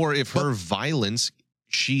secret. Or if her violence,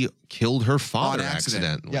 she killed her father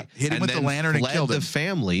accidentally. Yeah. Hit him with the lantern and killed the him.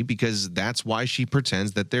 family because that's why she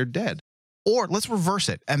pretends that they're dead. Or let's reverse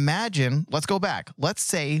it. Imagine, let's go back. Let's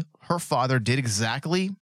say her father did exactly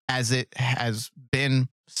as it has been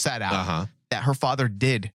set out. That her father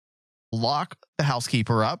did lock the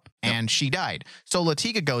housekeeper up and she died. So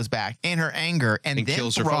Latika goes back in her anger and then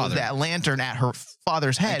kills her throws father. that lantern at her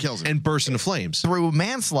father's head and kills her. And bursts into flames. Through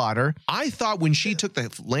manslaughter. I thought when she took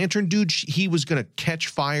the lantern dude, he was going to catch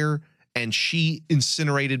fire and she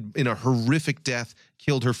incinerated in a horrific death,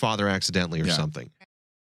 killed her father accidentally or something.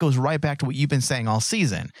 Goes right back to what you've been saying all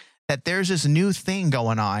season, that there's this new thing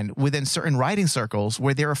going on within certain writing circles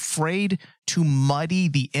where they're afraid to muddy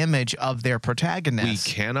the image of their protagonists.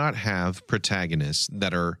 We cannot have protagonists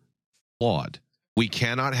that are flawed. We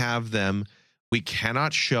cannot have them. We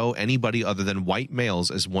cannot show anybody other than white males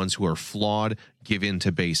as ones who are flawed, give in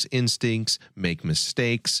to base instincts, make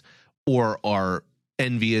mistakes, or are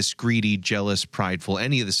envious, greedy, jealous, prideful,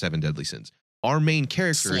 any of the 7 deadly sins. Our main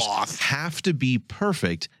characters have to be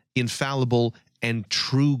perfect, infallible, and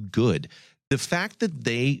true good. The fact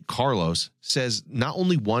that Carlos says not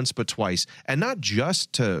only once but twice, and not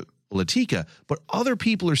just to Latika, but other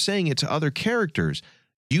people are saying it to other characters,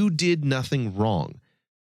 you did nothing wrong,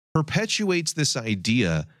 perpetuates this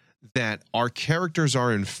idea that our characters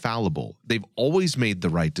are infallible. They've always made the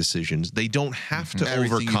right decisions. They don't have to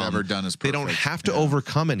Everything overcome. you've ever done is perfect. They don't have to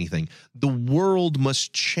overcome anything. The world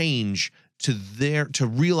must change to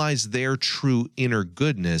realize their true inner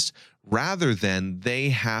goodness rather than they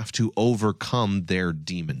have to overcome their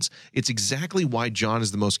demons. It's exactly why John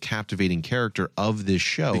is the most captivating character of this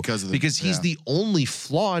show because he's the only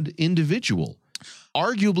flawed individual.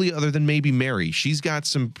 Arguably, other than maybe Mary, she's got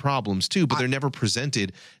some problems too, but they're never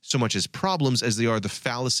presented so much as problems as they are the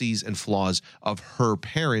fallacies and flaws of her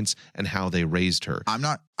parents and how they raised her. I'm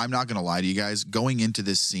not going to lie to you guys. Going into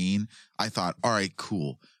this scene, I thought, all right,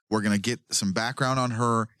 cool. We're going to get some background on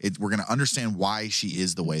her. We're going to understand why she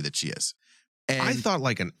is the way that she is. And I thought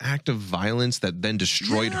like an act of violence that then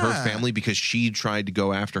destroyed her family because she tried to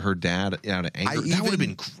go after her dad out of anger. That would have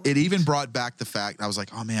been great. It even brought back the fact, I was like,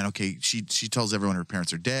 oh man, okay, she tells everyone her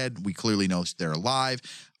parents are dead. We clearly know they're alive.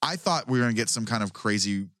 I thought we were going to get some kind of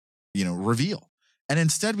crazy, reveal. And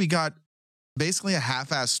instead we got basically a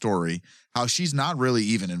half-assed story, how she's not really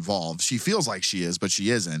even involved. She feels like she is, but she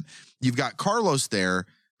isn't. You've got Carlos there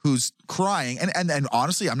who's crying. And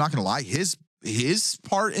honestly, I'm not going to lie, his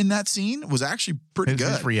part in that scene was actually pretty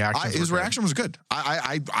good. His reaction was good.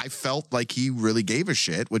 I felt like he really gave a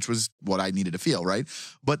shit, which was what I needed to feel, right?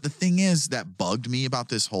 But the thing is that bugged me about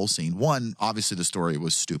this whole scene. One, obviously the story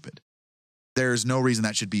was stupid. There's no reason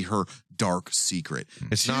that should be her dark secret.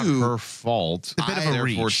 It's not her fault. It's a bit of a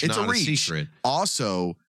reach. It's a reach. Secret.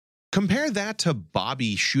 Also, compare that to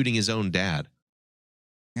Bobby shooting his own dad.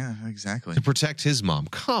 Yeah, exactly. To protect his mom.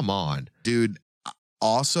 Come on. Dude,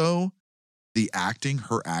 also,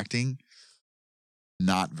 her acting,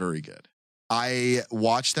 not very good. I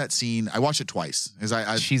watched that scene. I watched it twice.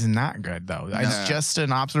 She's not good, though. It's just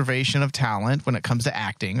an observation of talent when it comes to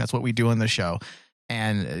acting. That's what we do on the show.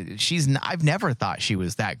 And I've never thought she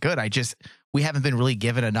was that good. We haven't been really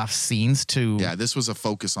given enough scenes to. Yeah, this was a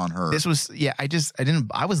focus on her.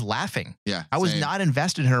 I was laughing. Yeah. I was not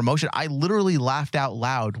invested in her emotion. I literally laughed out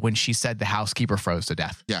loud when she said the housekeeper froze to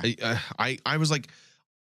death. Yeah. I was like,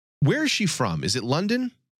 where is she from? Is it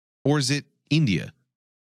London or is it India?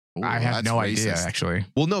 Ooh, I have no idea, actually.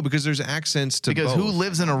 Well, no, because there's accents to because both. Who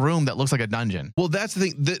lives in a room that looks like a dungeon? Well, that's the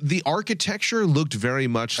thing. The architecture looked very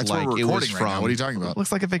much like it was from. Right now. What are you talking about? It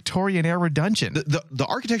looks like a Victorian era dungeon. The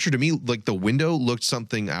architecture to me, like the window, looked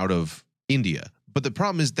something out of India. But the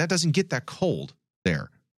problem is that doesn't get that cold there.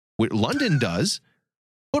 London does.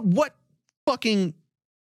 But what fucking...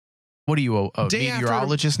 What are you, a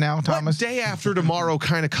meteorologist now, Thomas? What day after tomorrow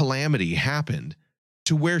kind of calamity happened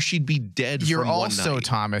to where she'd be dead You're from one also, night?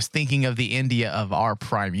 Thomas, thinking of the India of our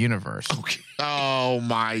prime universe. Okay. Oh,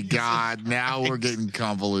 my God. Now we're getting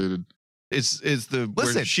convoluted.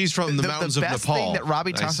 Listen, she's from the mountains of Nepal. The best thing that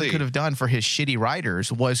Robbie Thompson could have done for his shitty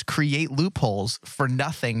writers was create loopholes for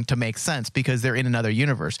nothing to make sense because they're in another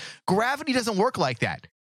universe. Gravity doesn't work like that.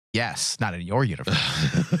 Yes, not in your universe.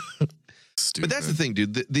 But that's the thing,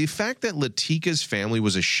 dude. The fact that Latika's family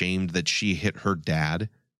was ashamed that she hit her dad,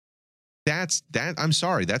 I'm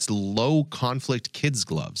sorry, that's low conflict kids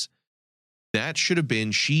gloves. That should have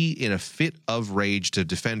been she in a fit of rage to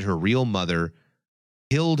defend her real mother,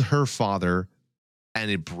 killed her father, and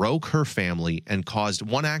it broke her family and caused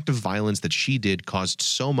one act of violence that she did caused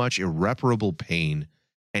so much irreparable pain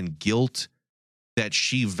and guilt that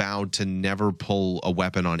she vowed to never pull a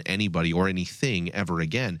weapon on anybody or anything ever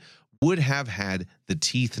again. Would have had the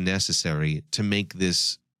teeth necessary to make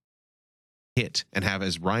this hit and have,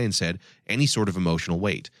 as Ryan said, any sort of emotional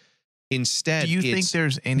weight. Instead, do you think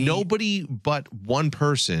there's any nobody but one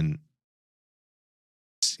person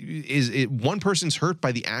one person's hurt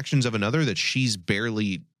by the actions of another that she's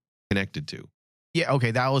barely connected to? Yeah, okay,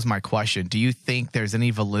 that was my question. Do you think there's any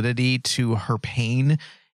validity to her pain?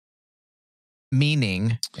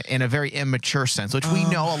 Meaning, in a very immature sense, which we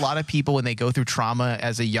know a lot of people, when they go through trauma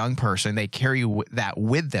as a young person, they carry that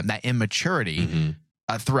with them, that immaturity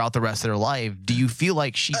throughout the rest of their life. Do you feel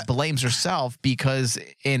like she blames herself because,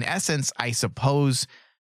 in essence, I suppose,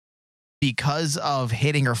 because of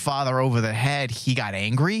hitting her father over the head, he got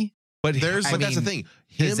angry? But that's the thing.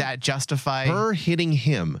 Does that justify... Her hitting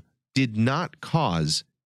him did not cause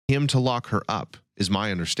him to lock her up, is my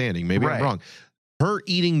understanding. Maybe I'm wrong. Her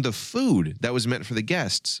eating the food that was meant for the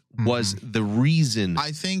guests was the reason,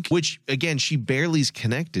 I think, which again, she barely is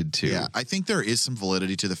connected to. Yeah, I think there is some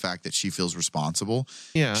validity to the fact that she feels responsible.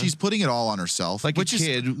 Yeah. She's putting it all on herself. Like which is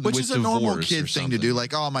a normal kid thing to do.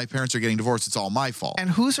 Like, oh, my parents are getting divorced. It's all my fault.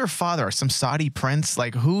 And who's her father? Some Saudi prince?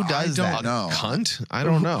 Like, who does that? I don't know. Cunt? I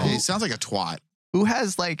don't know. He sounds like a twat. Who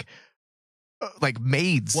has like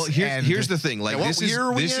maids? Well, here's the thing. Like,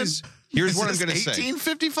 here's what I'm going to say.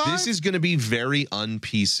 1855? This is going to be very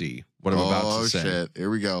un-PC, what I'm about to say. Oh, shit. Here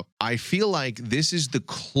we go. I feel like this is the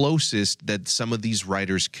closest that some of these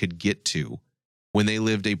writers could get to when they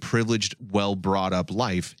lived a privileged, well-brought-up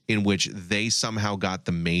life in which they somehow got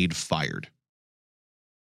the maid fired.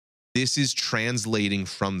 This is translating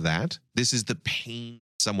from that. This is the pain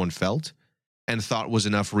someone felt and thought was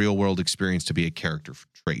enough real-world experience to be a character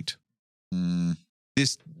trait.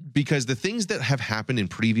 Because the things that have happened in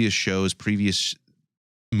previous shows, previous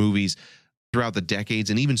movies throughout the decades,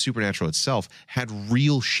 and even Supernatural itself had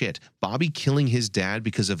real shit. Bobby killing his dad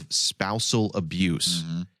because of spousal abuse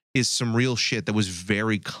is some real shit that was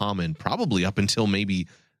very common, probably up until maybe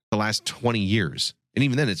the last 20 years. And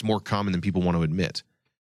even then, it's more common than people want to admit.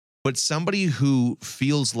 But somebody who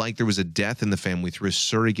feels like there was a death in the family through a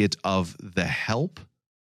surrogate of the help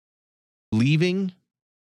leaving,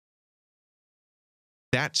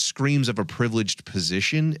 that screams of a privileged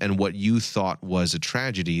position and what you thought was a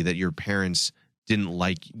tragedy that your parents didn't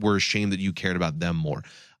like, were ashamed that you cared about them more.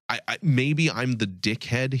 Maybe I'm the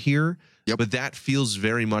dickhead here, but that feels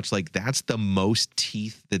very much like that's the most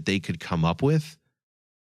teeth that they could come up with,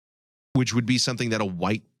 which would be something that a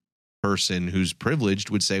white person who's privileged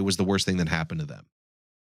would say was the worst thing that happened to them.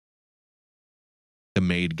 The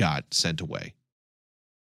maid got sent away.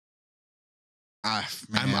 I'm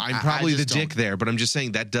probably the dick there, but I'm just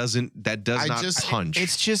saying that does not punch.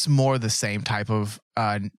 It's just more the same type of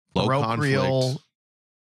Low parochial conflict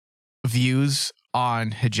views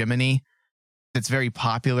on hegemony that's very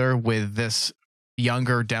popular with this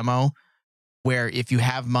younger demo, where if you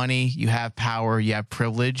have money, you have power, you have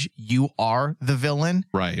privilege, you are the villain.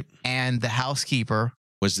 Right. And the housekeeper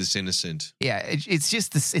was this innocent. Yeah, it's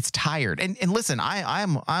just this. It's tired. And listen,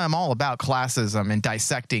 I'm all about classism and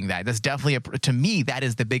dissecting that. That's definitely to me that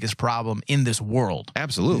is the biggest problem in this world.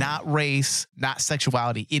 Absolutely, not race, not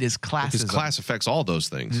sexuality. It is classism. Because class affects all those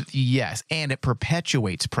things. Yes, and it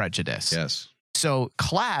perpetuates prejudice. Yes. So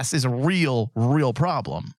class is a real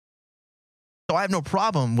problem. So I have no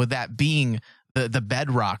problem with that being the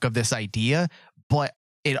bedrock of this idea, but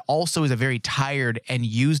it also is a very tired and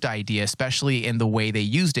used idea, especially in the way they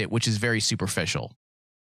used it, which is very superficial.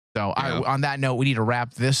 So on that note, we need to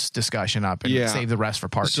wrap this discussion up and save the rest for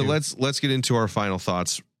part two. So let's get into our final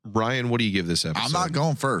thoughts. Ryan, what do you give this episode? I'm not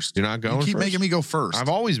going first. You're not going first? You keep making me go first. I've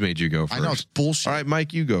always made you go first. I know, it's bullshit. All right,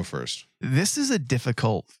 Mike, you go first. This is a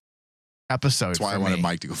difficult episode. That's why I wanted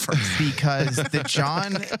Mike to go first. Because the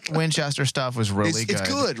John Winchester stuff was really good. It's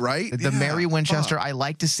good, right? The Mary Winchester, I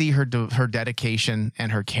like to see her dedication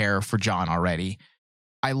and her care for John already.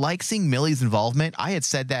 I like seeing Millie's involvement. I had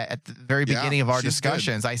said that at the very beginning of our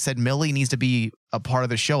discussions. Good. I said Millie needs to be a part of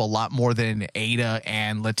the show a lot more than Ada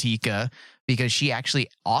and Latika, because she actually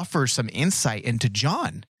offers some insight into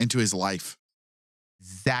John. Into his life.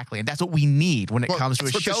 Exactly. And that's what we need when it comes to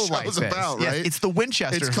a show like this. About, right? Yes, it's the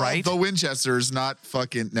Winchesters, it's called right? The Winchesters, not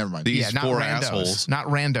fucking, never mind. These not four randos, assholes. Not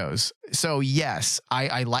randos. So yes,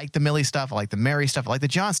 I like the Millie stuff. I like the Mary stuff. I like the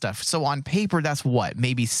John stuff. So on paper, that's what?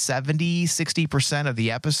 Maybe 70, 60% of the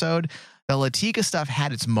episode. The Latika stuff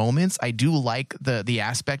had its moments. I do like the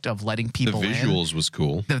aspect of letting people in. The visuals was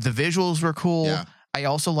cool. The visuals were cool. Yeah. I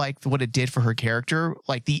also liked what it did for her character.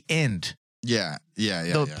 Like the end. The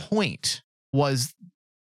point was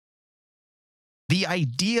the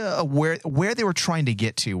idea of where they were trying to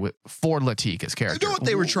get to for Latika's character. You know what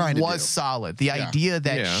they were trying to do. Was solid. The idea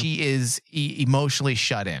that she is emotionally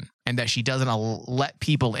shut in and that she doesn't let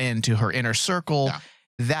people into her inner circle. Yeah.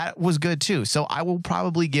 That was good too. So I will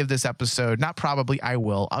probably give this episode, not probably, I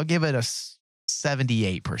will. I'll give it a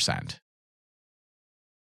 78%.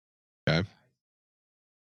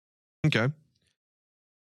 Okay.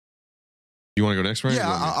 You want to go next, Ryan? Yeah,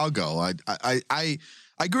 I'll go. I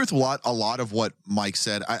agree with a lot of what Mike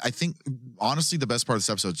said. I think, honestly, the best part of this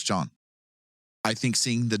episode is John. I think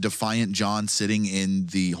seeing the defiant John sitting in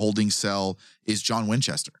the holding cell is John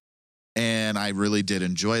Winchester. And I really did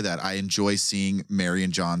enjoy that. I enjoy seeing Mary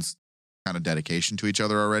and John's kind of dedication to each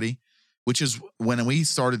other already, which is when we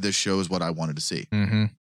started this show is what I wanted to see. Mm-hmm.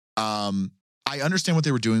 I understand what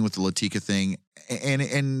they were doing with the Latika thing,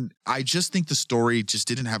 and I just think the story just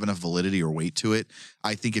didn't have enough validity or weight to it.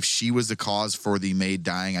 I think if she was the cause for the maid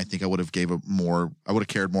dying, I think I would have cared more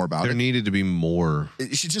about it. There needed to be more.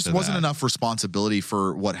 She just wasn't enough responsibility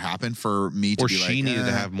for what happened for me to be like, she needed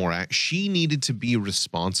to have more. She needed to be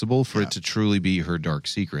responsible for it to truly be her dark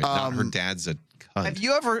secret, not her dad's a cunt. Have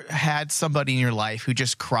you ever had somebody in your life who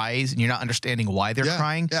just cries and you're not understanding why they're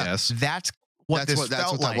crying? Yeah. Yes. That's what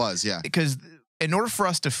that was. Yeah. Because in order for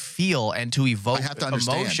us to feel and to evoke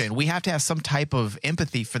emotion, we have to have some type of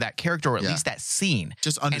empathy for that character, or at least that scene.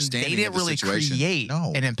 Just understanding. And they didn't really create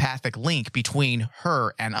an empathic link between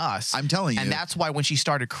her and us. I'm telling you. And that's why when she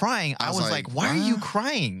started crying, I was like, why are you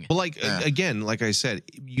crying? Well, again, like I said,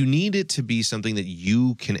 you need it to be something that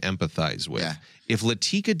you can empathize with. Yeah. If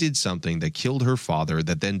Latika did something that killed her father,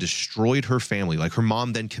 that then destroyed her family, like her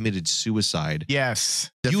mom then committed suicide.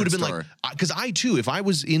 Yes. You would have been like, because I too, if I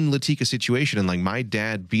was in Latika's situation and like my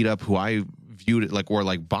dad beat up who I viewed it like, or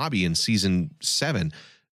like Bobby in season 7,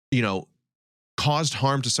 caused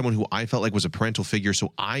harm to someone who I felt like was a parental figure.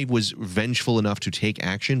 So I was vengeful enough to take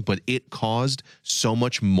action, but it caused so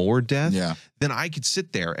much more death. Yeah. Then I could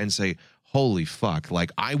sit there and say, holy fuck, like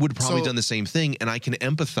I would probably done the same thing, and I can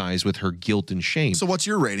empathize with her guilt and shame. So what's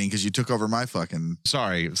your rating? Because you took over my fucking...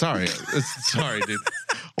 Sorry, dude.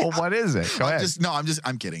 Well, what is it? Go ahead.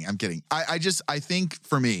 I'm kidding. I think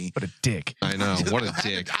for me, What a dick. I know. What a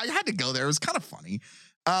dick. I had to go there. It was kind of funny.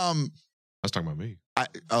 I was talking about me.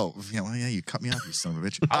 You cut me off, you son of a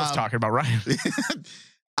bitch. I was talking about Ryan.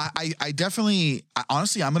 I definitely,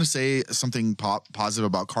 honestly, I'm going to say something positive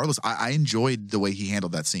about Carlos. I enjoyed the way he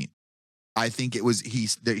handled that scene. I think he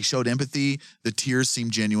showed empathy. The tears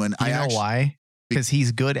seemed genuine. You know why? Because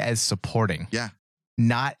he's good as supporting. Yeah.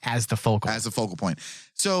 Not as the focal. As a focal point.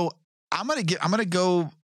 So I'm going to go.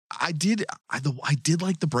 I did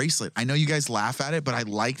like the bracelet. I know you guys laugh at it, but I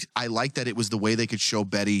liked that it was the way they could show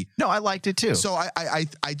Betty. No, I liked it too. So I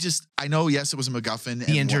know, yes, it was a MacGuffin.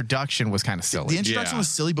 The introduction was kind of silly. The introduction was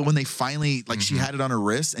silly, but when they finally, she had it on her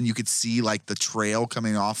wrist and you could see like the trail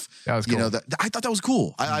coming off. That was cool. I thought that was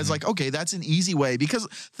cool. I was like, okay, that's an easy way, because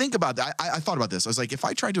think about that. I thought about this. I was like, if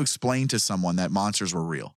I tried to explain to someone that monsters were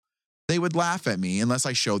real, they would laugh at me unless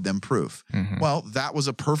I showed them proof. Well, that was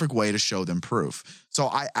a perfect way to show them proof. So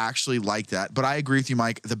I actually like that. But I agree with you,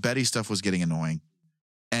 Mike. The Betty stuff was getting annoying.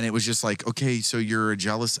 And it was just like, okay, so you're a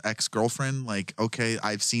jealous ex-girlfriend? Like, okay,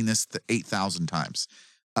 I've seen this 8,000 times.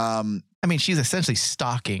 I mean, she's essentially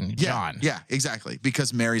stalking John. Yeah, exactly.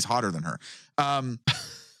 Because Mary's hotter than her.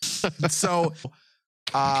 So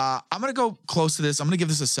I'm going to go close to this. I'm going to give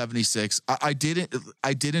this a 76. I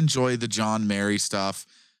did enjoy the John Mary stuff.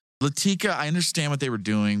 Latika, I understand what they were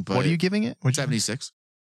doing, but what are you giving it? 76.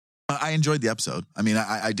 I enjoyed the episode. I mean,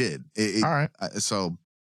 I did. All right. So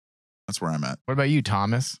that's where I'm at. What about you,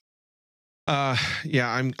 Thomas?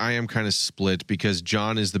 Yeah, I am kind of split, because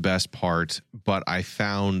John is the best part, but I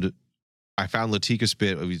found Latika's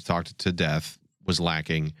bit, we talked to death, was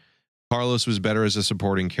lacking. Carlos was better as a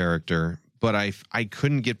supporting character, but I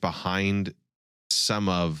couldn't get behind some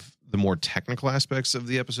of the more technical aspects of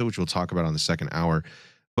the episode, which we'll talk about on the second hour.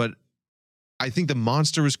 But I think the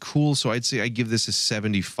monster was cool, so I'd say I give this a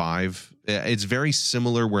 75. It's very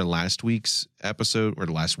similar where last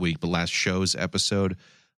show's episode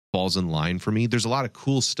falls in line for me. There's a lot of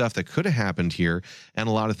cool stuff that could have happened here, and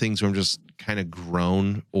a lot of things where I'm just kind of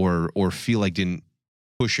grown or feel like didn't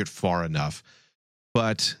push it far enough.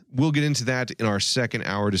 But we'll get into that in our second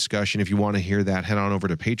hour discussion. If you want to hear that, head on over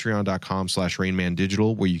to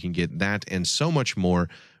patreon.com/RainmanDigital, where you can get that and so much more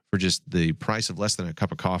for just the price of less than a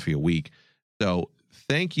cup of coffee a week. So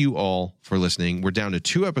thank you all for listening. We're down to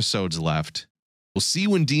 2 episodes left. We'll see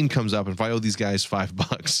when Dean comes up and if I owe these guys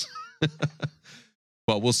 $5.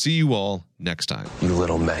 But we'll see you all next time. You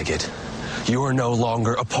little maggot. You are no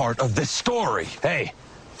longer a part of this story. Hey,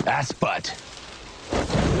 ass butt.